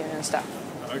 10p an onion and stuff.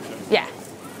 Okay. Yeah.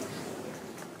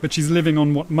 But she's living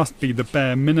on what must be the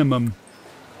bare minimum.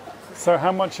 So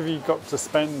how much have you got to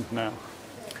spend now?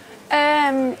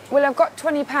 Well, I've got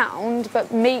 £20,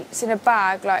 but meats in a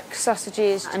bag, like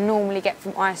sausages, I normally get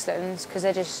from Iceland because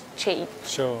they're just cheap.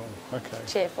 Sure, okay.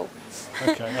 Cheerful.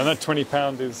 Okay, and that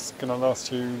 £20 is going to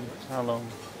last you how long?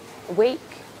 A week,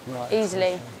 Right.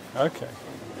 easily. Okay.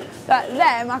 Like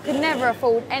them, I could never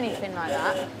afford anything like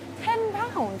that.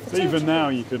 £10 for So two even now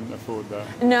you couldn't afford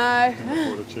that? No. You couldn't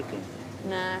afford a chicken?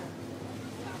 No.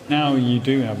 Now you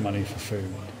do have money for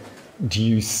food. Do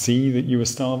you see that you were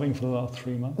starving for the last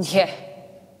 3 months? Yeah.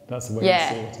 That's the way you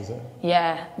see it, is it?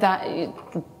 Yeah, that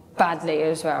badly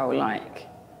as well, like.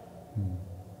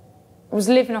 I was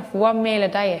living off one meal a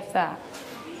day, if that.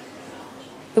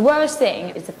 The worst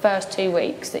thing is the first 2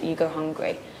 weeks that you go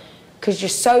hungry, because you're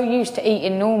so used to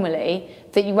eating normally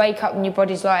that you wake up and your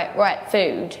body's like, right,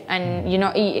 food, and you're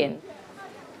not eating.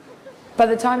 By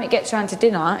the time it gets around to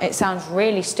dinner, it sounds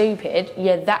really stupid.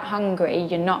 You're that hungry,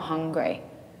 you're not hungry.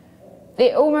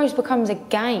 It almost becomes a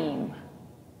game.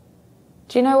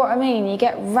 Do you know what I mean? You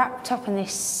get wrapped up in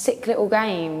this sick little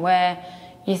game where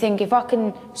you think, if I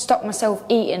can stop myself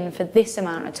eating for this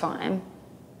amount of time,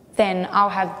 then I'll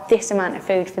have this amount of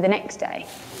food for the next day.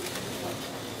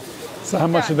 So how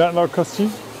much did that lot cost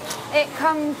you? It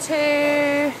come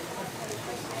to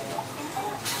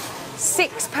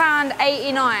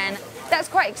 £6.89. That's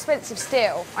quite expensive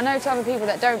still. I know to other people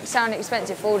that don't sound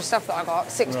expensive for all the stuff that I got,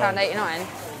 £6.89.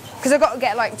 Because I've got to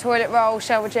get like toilet roll,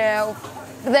 shower gel,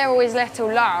 but they're always left till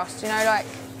last, you know, like.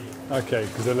 Okay,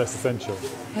 because they're less essential.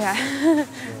 Yeah.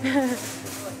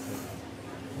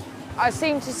 I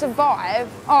seem to survive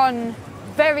on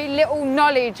very little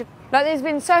knowledge. Like, there's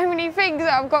been so many things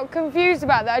that I've got confused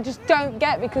about that I just don't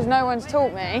get because no one's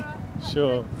taught me.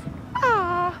 Sure.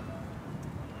 Ah.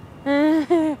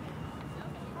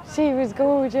 She was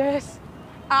gorgeous.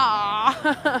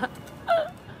 Ah.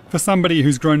 For somebody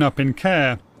who's grown up in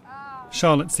care,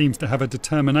 Charlotte seems to have a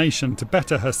determination to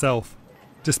better herself,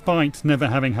 despite never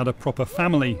having had a proper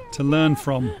family to learn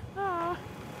from.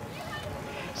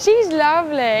 She's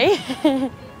lovely.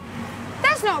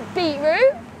 That's not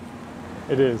beetroot.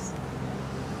 It is.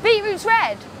 Beetroot's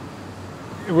red.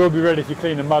 It will be red if you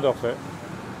clean the mud off it.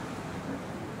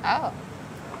 Oh,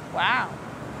 wow,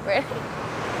 really?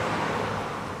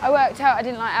 I worked out I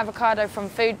didn't like avocado from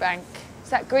Foodbank.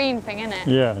 It's that green thing, isn't it?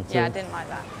 Yeah, it Yeah, is. I didn't like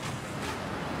that.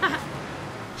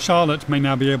 Charlotte may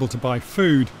now be able to buy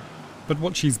food, but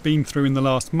what she's been through in the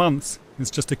last months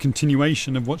is just a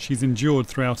continuation of what she's endured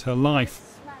throughout her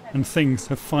life, and things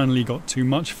have finally got too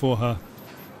much for her.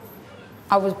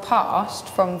 I was passed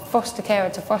from foster carer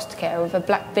to foster carer with a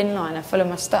black bin liner full of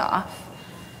my stuff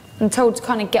and told to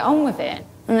kind of get on with it.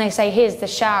 And they say, here's the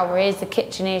shower, here's the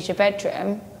kitchen, here's your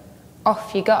bedroom.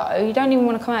 Off you go. You don't even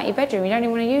want to come out of your bedroom, you don't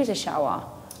even want to use a shower.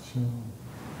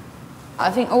 I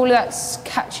think all of that's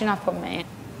catching up on me.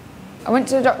 I went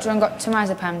to the doctor and got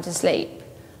temazepam to sleep,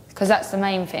 because that's the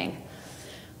main thing.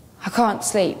 I can't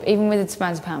sleep, even with the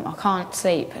temazepam, I can't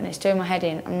sleep, and it's doing my head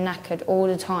in. I'm knackered all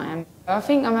the time. I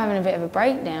think I'm having a bit of a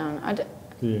breakdown.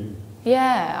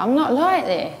 Yeah, I'm not like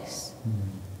this.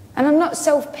 And I'm not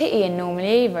self-pitying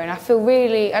normally either, and I feel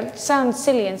really, it sounds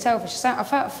silly and selfish,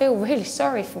 I feel really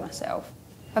sorry for myself.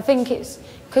 I think it's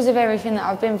because of everything that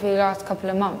I've been through the last couple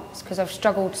of months, because I've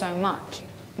struggled so much.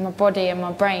 My body and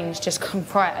my brain's just gone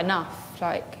quiet enough.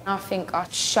 Like, I think I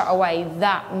shut away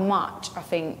that much. I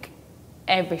think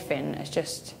everything has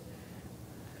just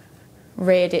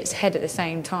reared its head at the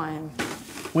same time.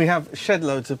 We have shed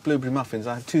loads of blueberry muffins.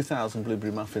 I have 2,000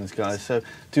 blueberry muffins, guys, so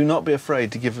do not be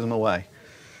afraid to give them away.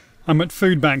 I'm at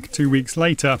Foodbank 2 weeks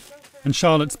later, and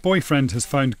Charlotte's boyfriend has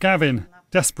phoned Gavin,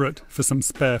 desperate for some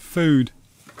spare food.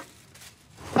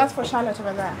 That's for Charlotte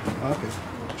over there. Okay,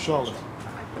 Charlotte.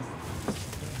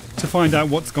 To find out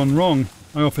what's gone wrong,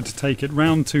 I offer to take it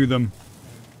round to them.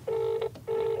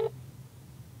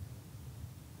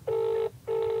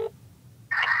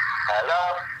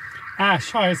 Hello? Ash,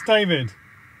 hi, it's David.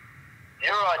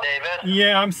 You're right, David.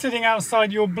 Yeah, I'm sitting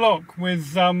outside your block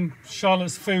with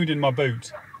Charlotte's food in my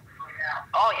boot.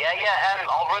 Oh, yeah,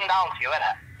 I'll run down to you,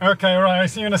 innit? Okay, all right, I'll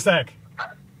see you in a sec.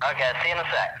 Okay, see you in a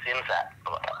sec,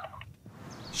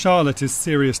 Charlotte is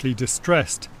seriously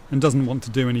distressed and doesn't want to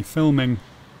do any filming.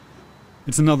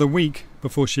 It's another week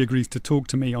before she agrees to talk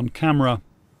to me on camera.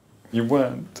 You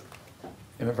weren't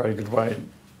in a very good way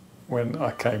when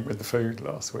I came with the food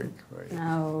last week, were you?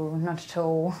 No, not at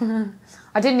all.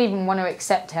 I didn't even want to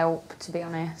accept help, to be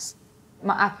honest.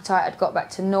 My appetite had got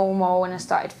back to normal and I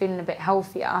started feeling a bit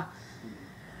healthier,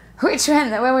 which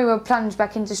meant that when we were plunged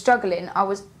back into struggling, I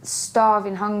was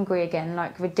starving hungry again,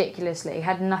 like ridiculously,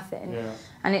 had nothing. Yeah.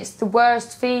 And it's the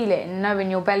worst feeling,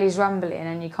 knowing your belly's rumbling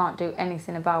and you can't do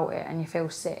anything about it and you feel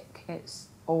sick. It's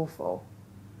awful.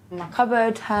 My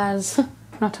cupboard has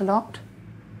not a lot.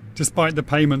 Despite the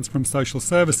payments from social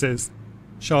services,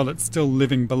 Charlotte's still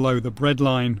living below the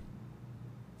breadline.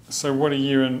 So what are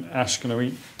you and Ash going to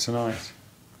eat tonight?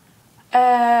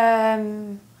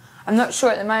 I'm not sure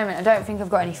at the moment. I don't think I've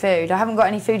got any food. I haven't got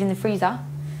any food in the freezer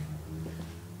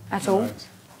at all. Right.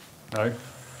 No,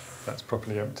 that's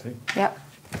properly empty. Yep.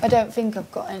 I don't think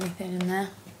I've got anything in there.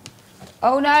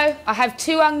 Oh no, I have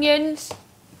 2 onions,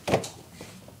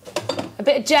 a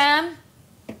bit of jam,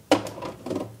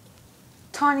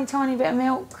 tiny bit of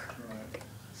milk,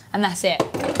 and that's it.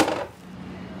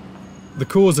 The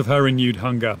cause of her renewed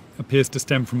hunger appears to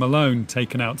stem from a loan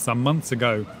taken out some months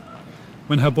ago.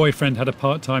 When her boyfriend had a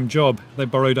part-time job, they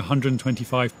borrowed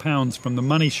 £125 from the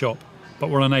money shop, but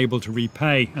were unable to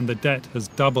repay, and the debt has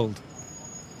doubled.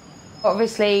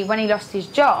 Obviously, when he lost his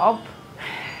job,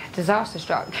 disaster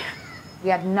struck. We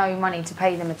had no money to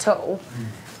pay them at all,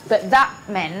 but that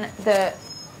meant that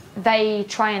they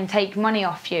try and take money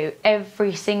off you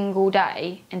every single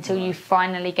day until you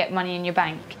finally get money in your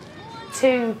bank.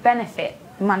 To benefit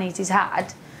monies he's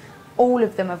had, all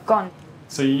of them have gone.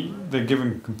 So they're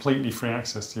given completely free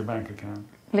access to your bank account?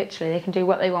 Literally, they can do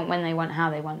what they want, when they want, how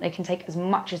they want. They can take as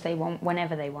much as they want,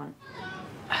 whenever they want.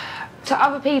 To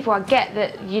other people, I get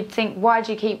that you'd think, why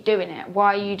do you keep doing it?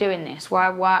 Why are you doing this?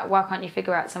 Why can't you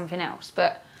figure out something else?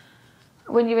 But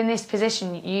when you're in this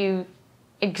position, you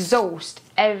exhaust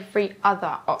every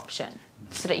other option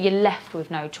so that you're left with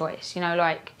no choice. You know,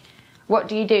 like, what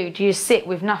do? Do you sit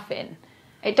with nothing?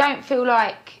 It don't feel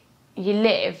like you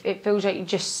live, it feels like you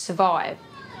just survive.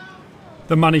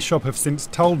 The money shop have since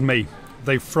told me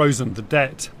they've frozen the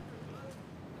debt.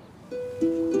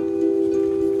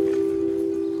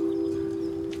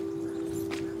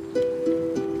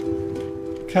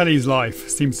 Kelly's life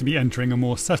seems to be entering a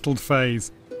more settled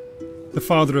phase. The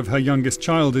father of her youngest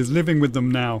child is living with them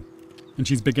now, and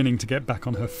she's beginning to get back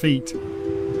on her feet.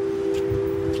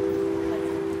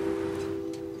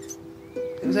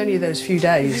 It was only those few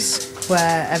days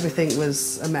where everything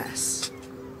was a mess.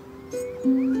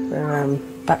 We're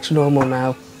back to normal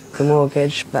now. The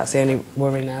mortgage, that's the only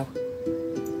worry now.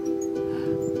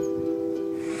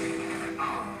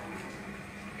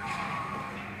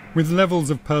 With levels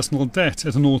of personal debt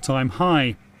at an all-time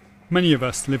high, many of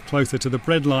us live closer to the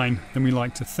breadline than we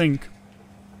like to think.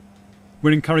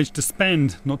 We're encouraged to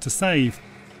spend, not to save.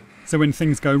 So when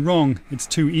things go wrong, it's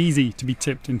too easy to be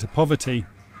tipped into poverty.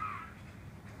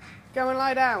 Go and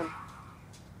lie down.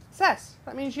 Sess,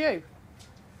 that means you.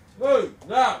 Move,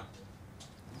 now.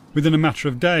 Within a matter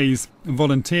of days, a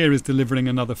volunteer is delivering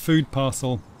another food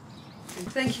parcel.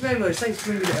 Thank you very much. Thanks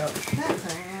for bringing it up.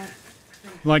 That's all right.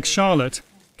 Like Charlotte,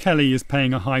 Kelly is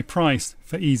paying a high price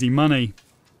for easy money.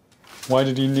 Why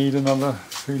did you need another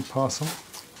food parcel?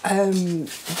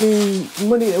 The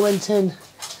money that went in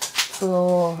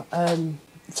for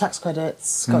tax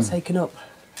credits got taken up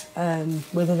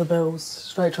with other bills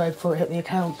straight away before it hit the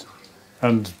account.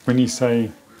 And when you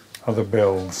say other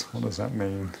bills, what does that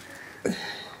mean?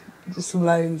 Just some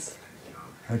loans.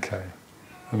 Okay.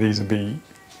 And these would be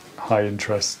high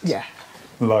interest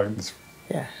loans?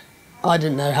 Yeah. I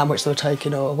didn't know how much they were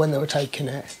taking or when they were taking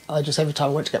it. Every time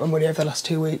I went to get my money over the last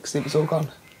 2 weeks, it was all gone.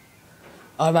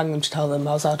 I rang them to tell them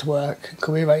I was out of work,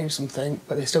 could we arrange something,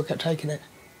 but they still kept taking it.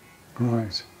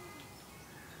 Right.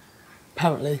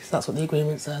 Apparently, that's what the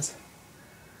agreement says.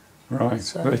 Right,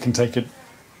 So, but they can take it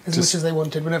as much as they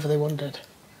wanted, whenever they wanted.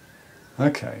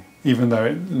 Okay, even though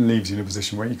it leaves you in a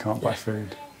position where you can't buy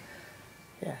food.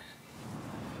 Yeah.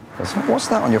 What's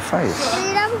that on your face?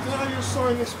 Can I just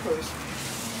sign this, please?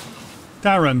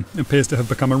 Darren appears to have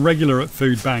become a regular at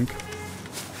Foodbank.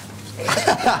 Is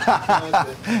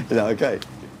that okay?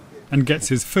 And gets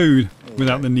his food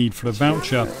without the need for a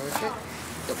voucher.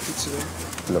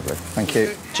 Lovely, thank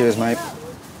you. Cheers, mate.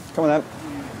 Come on then.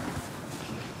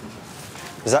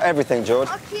 Is that everything, George?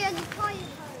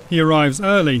 He arrives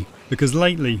early because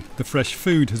lately the fresh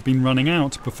food has been running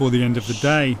out before the end of the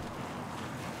day.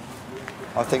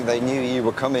 I think they knew you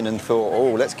were coming and thought,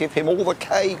 oh, let's give him all the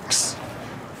cakes.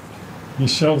 Your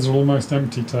shelves are almost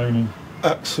empty, Tony.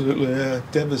 Absolutely, yeah.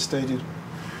 Devastated.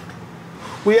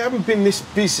 We haven't been this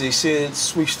busy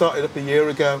since we started up a year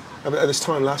ago, at this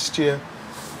time last year.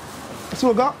 That's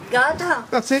all I got.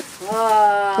 That's it. That's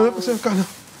all I've got.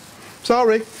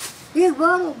 Sorry.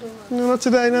 No, not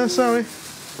today, no, sorry.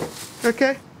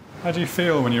 Okay. How do you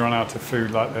feel when you run out of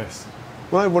food like this?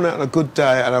 When I run out on a good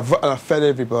day and I've fed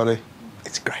everybody,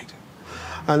 it's great.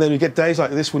 And then you get days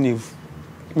like this when you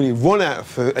run out of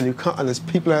food and you can't, and there's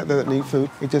people out there that need food.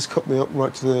 It just cut me up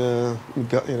right to the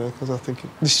gut, you know, because I think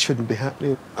this shouldn't be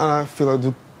happening. And I feel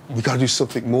like we've got to do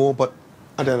something more, but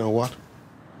I don't know what.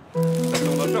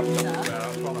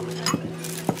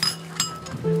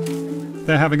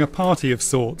 They're having a party of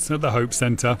sorts at the Hope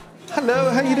Centre. Hello,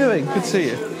 how you doing? Good to see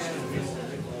you.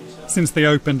 Since they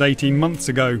opened 18 months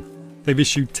ago, they've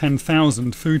issued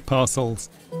 10,000 food parcels.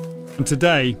 And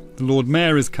today, the Lord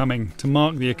Mayor is coming to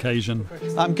mark the occasion.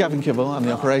 I'm Gavin Kibble, I'm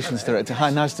the Operations Director.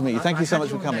 Hi, nice to meet you. Thank you so much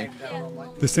for coming.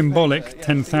 The symbolic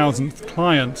 10,000th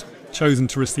client chosen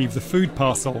to receive the food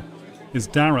parcel is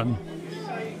Darren.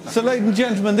 So, ladies and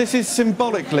gentlemen, this is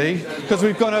symbolically, because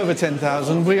we've gone over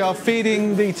 10,000, we are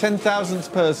feeding the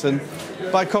 10,000th person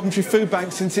by Coventry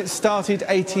Foodbank since it started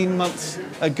 18 months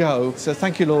ago. So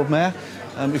thank you, Lord Mayor.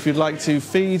 If you'd like to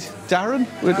feed Darren,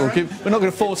 we're not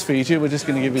going to force feed you, we're just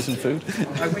going to give you some food.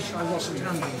 I wish I wasn't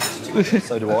handling this.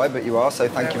 So do I, but you are, so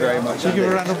thank you very much. We'll give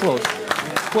a round of applause.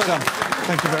 Well done.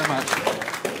 Thank you very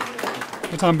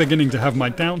much. But I'm beginning to have my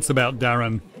doubts about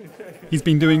Darren. He's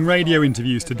been doing radio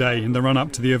interviews today in the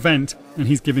run-up to the event, and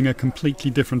he's giving a completely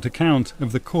different account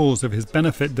of the cause of his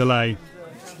benefit delay.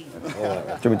 Do you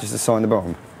want me just to sign the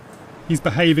bottom? He's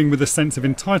behaving with a sense of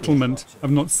entitlement I've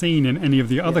not seen in any of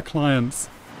the other clients.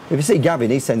 If you see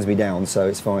Gavin, he sends me down, so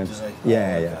it's fine.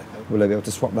 Yeah. We'll be able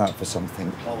to swap that for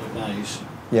something.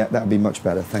 Yeah, that would be much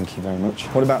better, thank you very much.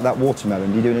 What about that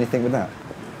watermelon? Are you doing anything with that?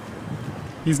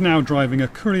 He's now driving a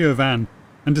courier van,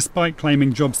 and despite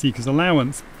claiming job seekers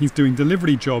allowance, he's doing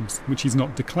delivery jobs, which he's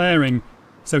not declaring,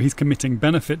 so he's committing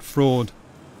benefit fraud.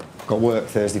 Got work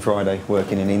Thursday, Friday,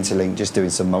 working in Interlink, just doing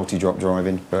some multi-drop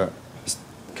driving, but it's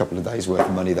a couple of days' worth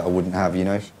of money that I wouldn't have, you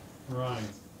know. Right.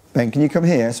 Ben, can you come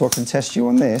here so I can test you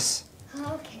on this?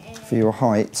 Okay. For your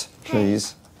height,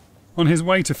 please. On his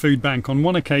way to Foodbank on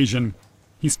one occasion,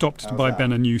 he stopped to buy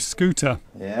Ben a new scooter.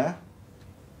 Yeah?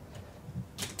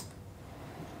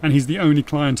 And he's the only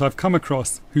client I've come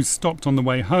across who's stopped on the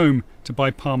way home to buy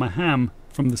Parma ham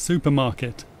from the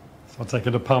supermarket. So I take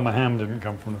it a Parma ham didn't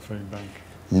come from the Foodbank?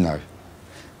 No.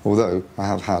 Although I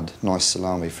have had nice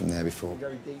salami from there before.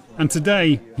 And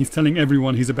today, he's telling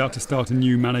everyone he's about to start a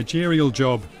new managerial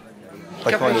job.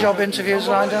 Couple of job interviews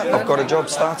lined up then? I've got a job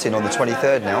starting on the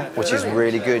 23rd now, which is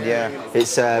really good, yeah.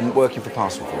 It's working for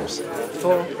Parcel Force.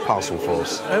 For? Parcel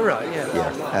Force. Oh, right, yeah.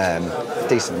 Yeah.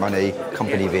 Decent money,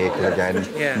 company vehicle again,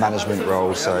 Yeah. management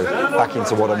role, so back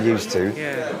into what I'm used to.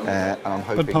 Yeah. And I'm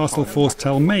hoping... But Parcel Force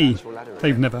tell me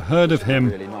they've never heard of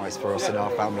him. Really nice for us and our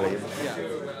family.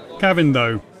 Gavin,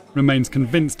 though, remains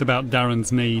convinced about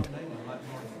Darren's need.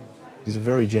 He's a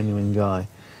very genuine guy.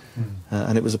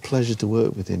 And it was a pleasure to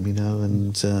work with him, you know,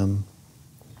 and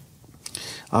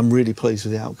I'm really pleased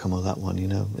with the outcome of that one, you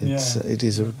know. It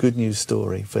is a good news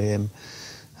story for him.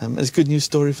 It's a good news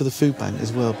story for the Foodbank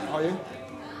as well.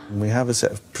 We have a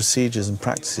set of procedures and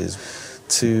practices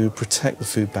to protect the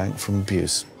Foodbank from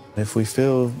abuse. If we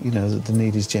feel, you know, that the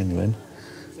need is genuine,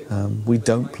 we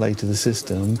don't play to the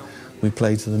system, we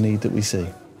play to the need that we see.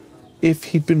 If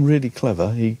he'd been really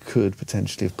clever, he could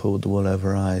potentially have pulled the wool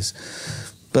over our eyes.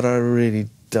 But I really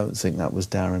don't think that was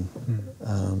Darren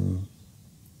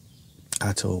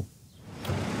at all.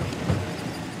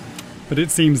 But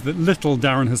it seems that little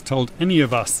Darren has told any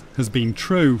of us has been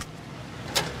true.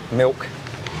 Milk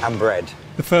and bread.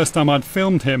 The first time I'd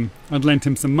filmed him, I'd lent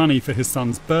him some money for his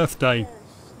son's birthday.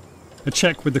 A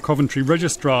check with the Coventry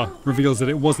registrar reveals that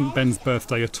it wasn't Ben's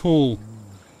birthday at all.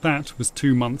 That was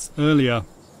 2 months earlier.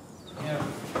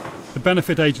 The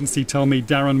benefit agency tell me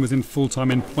Darren was in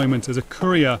full-time employment as a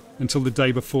courier until the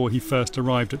day before he first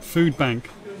arrived at Foodbank.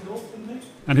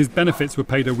 And his benefits were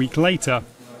paid a week later,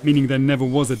 meaning there never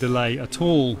was a delay at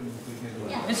all.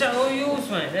 Is that all yours,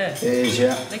 mate, there? It is,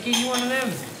 yeah. They give you one of them?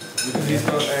 He's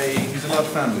a large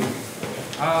family.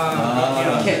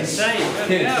 Kids.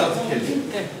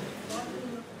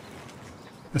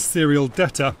 A serial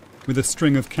debtor with a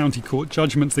string of county court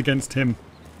judgments against him.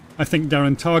 I think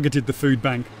Darren targeted the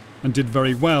Foodbank and did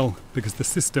very well because the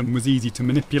system was easy to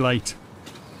manipulate.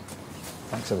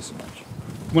 Thanks ever so much.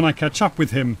 When I catch up with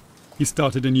him, he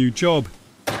started a new job.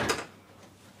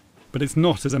 But it's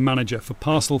not as a manager for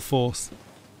Parcel Force.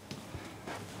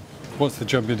 What's the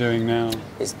job you're doing now?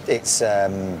 It's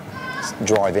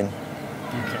driving,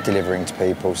 delivering to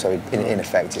people, so in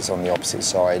effect it's on the opposite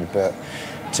side, but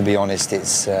to be honest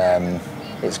it's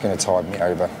going to tide me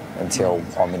over until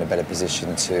I'm in a better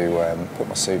position to put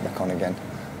my suit back on again.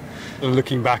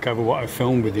 Looking back over what I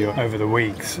filmed with you over the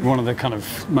weeks, one of the kind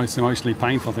of most emotionally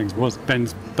painful things was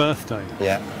Ben's birthday.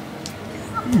 Yeah.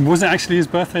 Was it actually his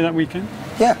birthday that weekend?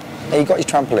 Yeah. He got his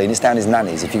trampoline, it's down his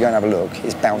nanny's. If you go and have a look,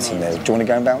 it's bouncing there. Do you want to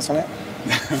go and bounce on it?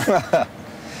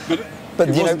 But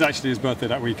it wasn't actually his birthday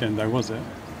that weekend though, was it?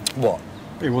 What?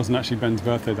 It wasn't actually Ben's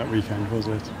birthday that weekend, was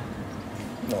it?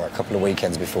 a couple of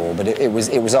weekends before, but it was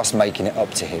us making it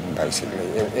up to him, basically.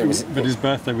 But his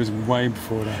birthday was way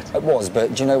before that. It was,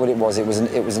 but do you know what it was? It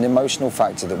was an emotional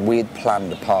factor that we had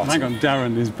planned a party. Hang on,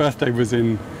 Darren, his birthday was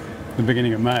in the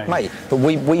beginning of May. May, but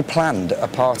we planned a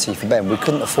party for Ben. We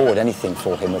couldn't afford anything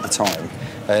for him at the time,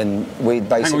 and we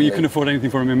basically... Hang on, you couldn't afford anything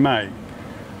for him in May?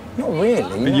 Not really.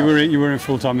 But no. you were in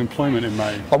full-time employment in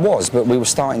May? I was, but we were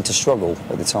starting to struggle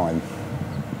at the time.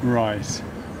 Right.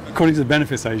 According to the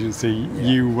benefits agency,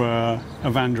 you were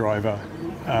a van driver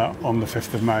on the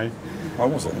 5th of May. I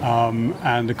wasn't.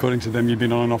 And according to them, you've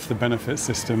been on and off the benefits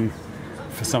system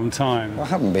for some time. I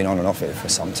haven't been on and off it for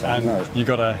some time, and no. You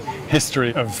got a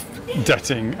history of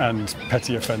debting and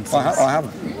petty offences. I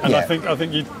have. And yeah. I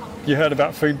think you heard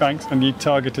about food banks and you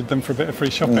targeted them for a bit of free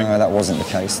shopping. No, that wasn't the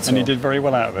case at all. And you did very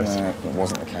well out of it. No, that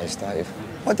wasn't the case, Dave.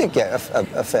 I did get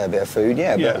a fair bit of food,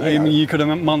 yeah. Yeah, but, I mean, you could have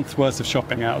a month's worth of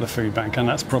shopping out of the food bank, and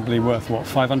that's probably worth, what,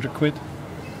 500 quid?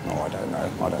 Oh, I don't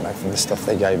know. I don't know. From the stuff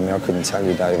they gave me, I couldn't tell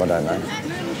you, Dave. I don't know.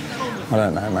 I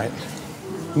don't know, mate.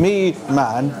 Me,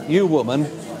 man, you, woman.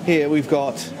 Here we've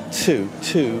got two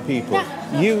people.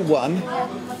 You, one.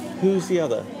 Who's the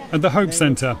other? At the Hope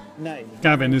Centre,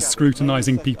 Gavin is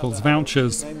scrutinising people's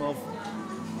vouchers.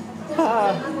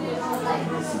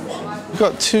 We've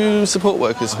got 2 support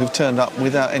workers who've turned up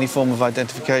without any form of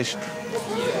identification.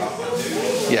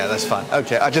 Yeah, that's fine.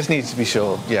 Okay, I just need to be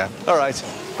sure. Yeah. All right.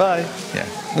 Bye. Yeah.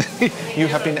 You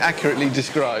have been accurately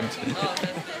described.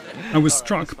 I was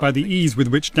struck by the ease with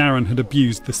which Darren had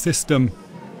abused the system.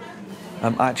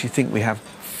 I actually think we have,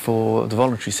 for the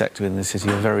voluntary sector in the city,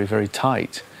 a very, very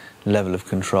tight level of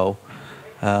control.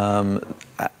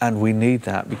 And we need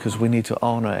that because we need to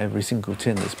honour every single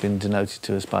tin that's been denoted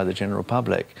to us by the general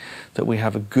public, that we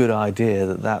have a good idea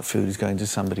that that food is going to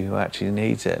somebody who actually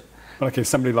needs it. Okay,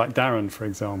 somebody like Darren, for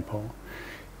example,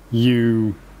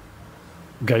 you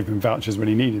gave him vouchers when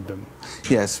he needed them.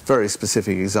 Yes, very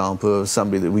specific example of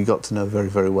somebody that we got to know very,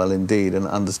 very well indeed and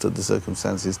understood the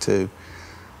circumstances too.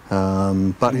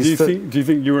 But do you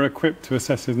think you were equipped to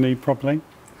assess his need properly?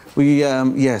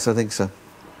 Yes, I think so.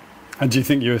 And do you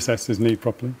think you assessed his need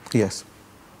properly? Yes.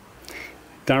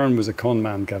 Darren was a con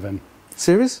man, Gavin.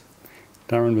 Serious?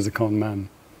 Darren was a con man.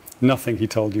 Nothing he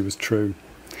told you was true.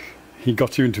 He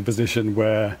got you into a position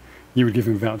where you would give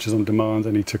him vouchers on demand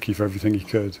and he took you for everything he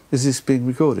could. Is this being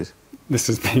recorded? This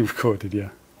is being recorded, yeah.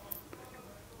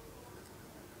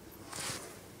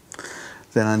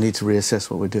 Then I need to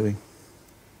reassess what we're doing.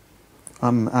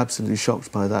 I'm absolutely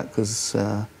shocked by that because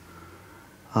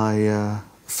I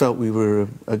felt we were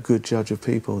a good judge of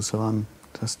people, so I'm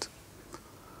just...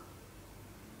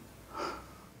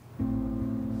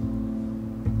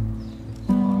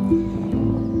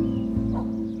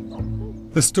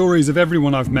 The stories of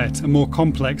everyone I've met are more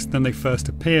complex than they first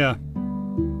appear.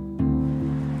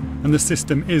 And the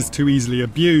system is too easily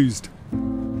abused.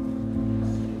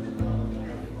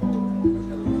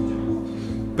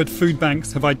 But food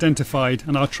banks have identified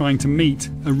and are trying to meet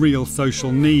a real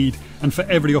social need, and for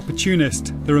every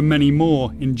opportunist there are many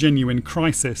more in genuine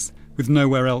crisis with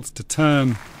nowhere else to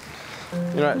turn.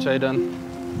 You right, Jayden?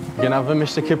 You gonna have a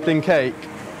Mr. Kipling cake?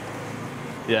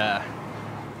 Yeah.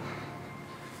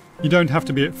 You don't have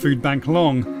to be at Food Bank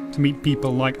long to meet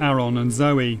people like Aaron and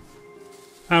Zoe.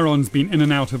 Aaron's been in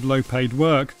and out of low-paid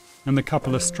work, and the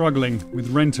couple are struggling with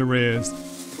rent arrears.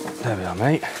 There we are,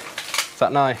 mate. Is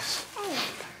that nice?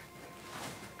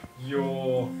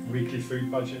 Your weekly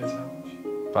food budget is how much?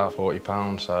 About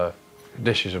 £40, so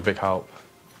this is a big help.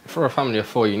 For a family of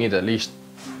 4, you need at least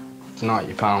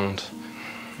 £90.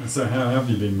 And so how have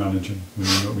you been managing when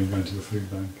you've not been going to the food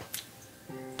bank?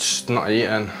 Just not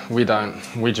eating. We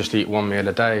just eat one meal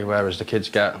a day, whereas the kids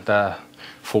get their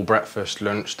full breakfast,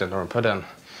 lunch, dinner and pudding. And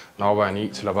I won't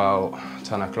eat till about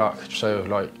 10 o'clock, so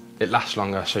like it lasts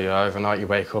longer, so you're overnight, you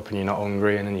wake up and you're not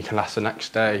hungry, and then you can last the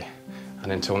next day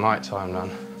and until night time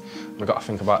then. We've got to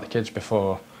think about the kids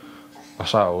before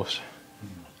ourselves.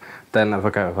 They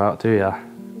never go without, do ya?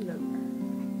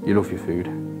 No. You love your food.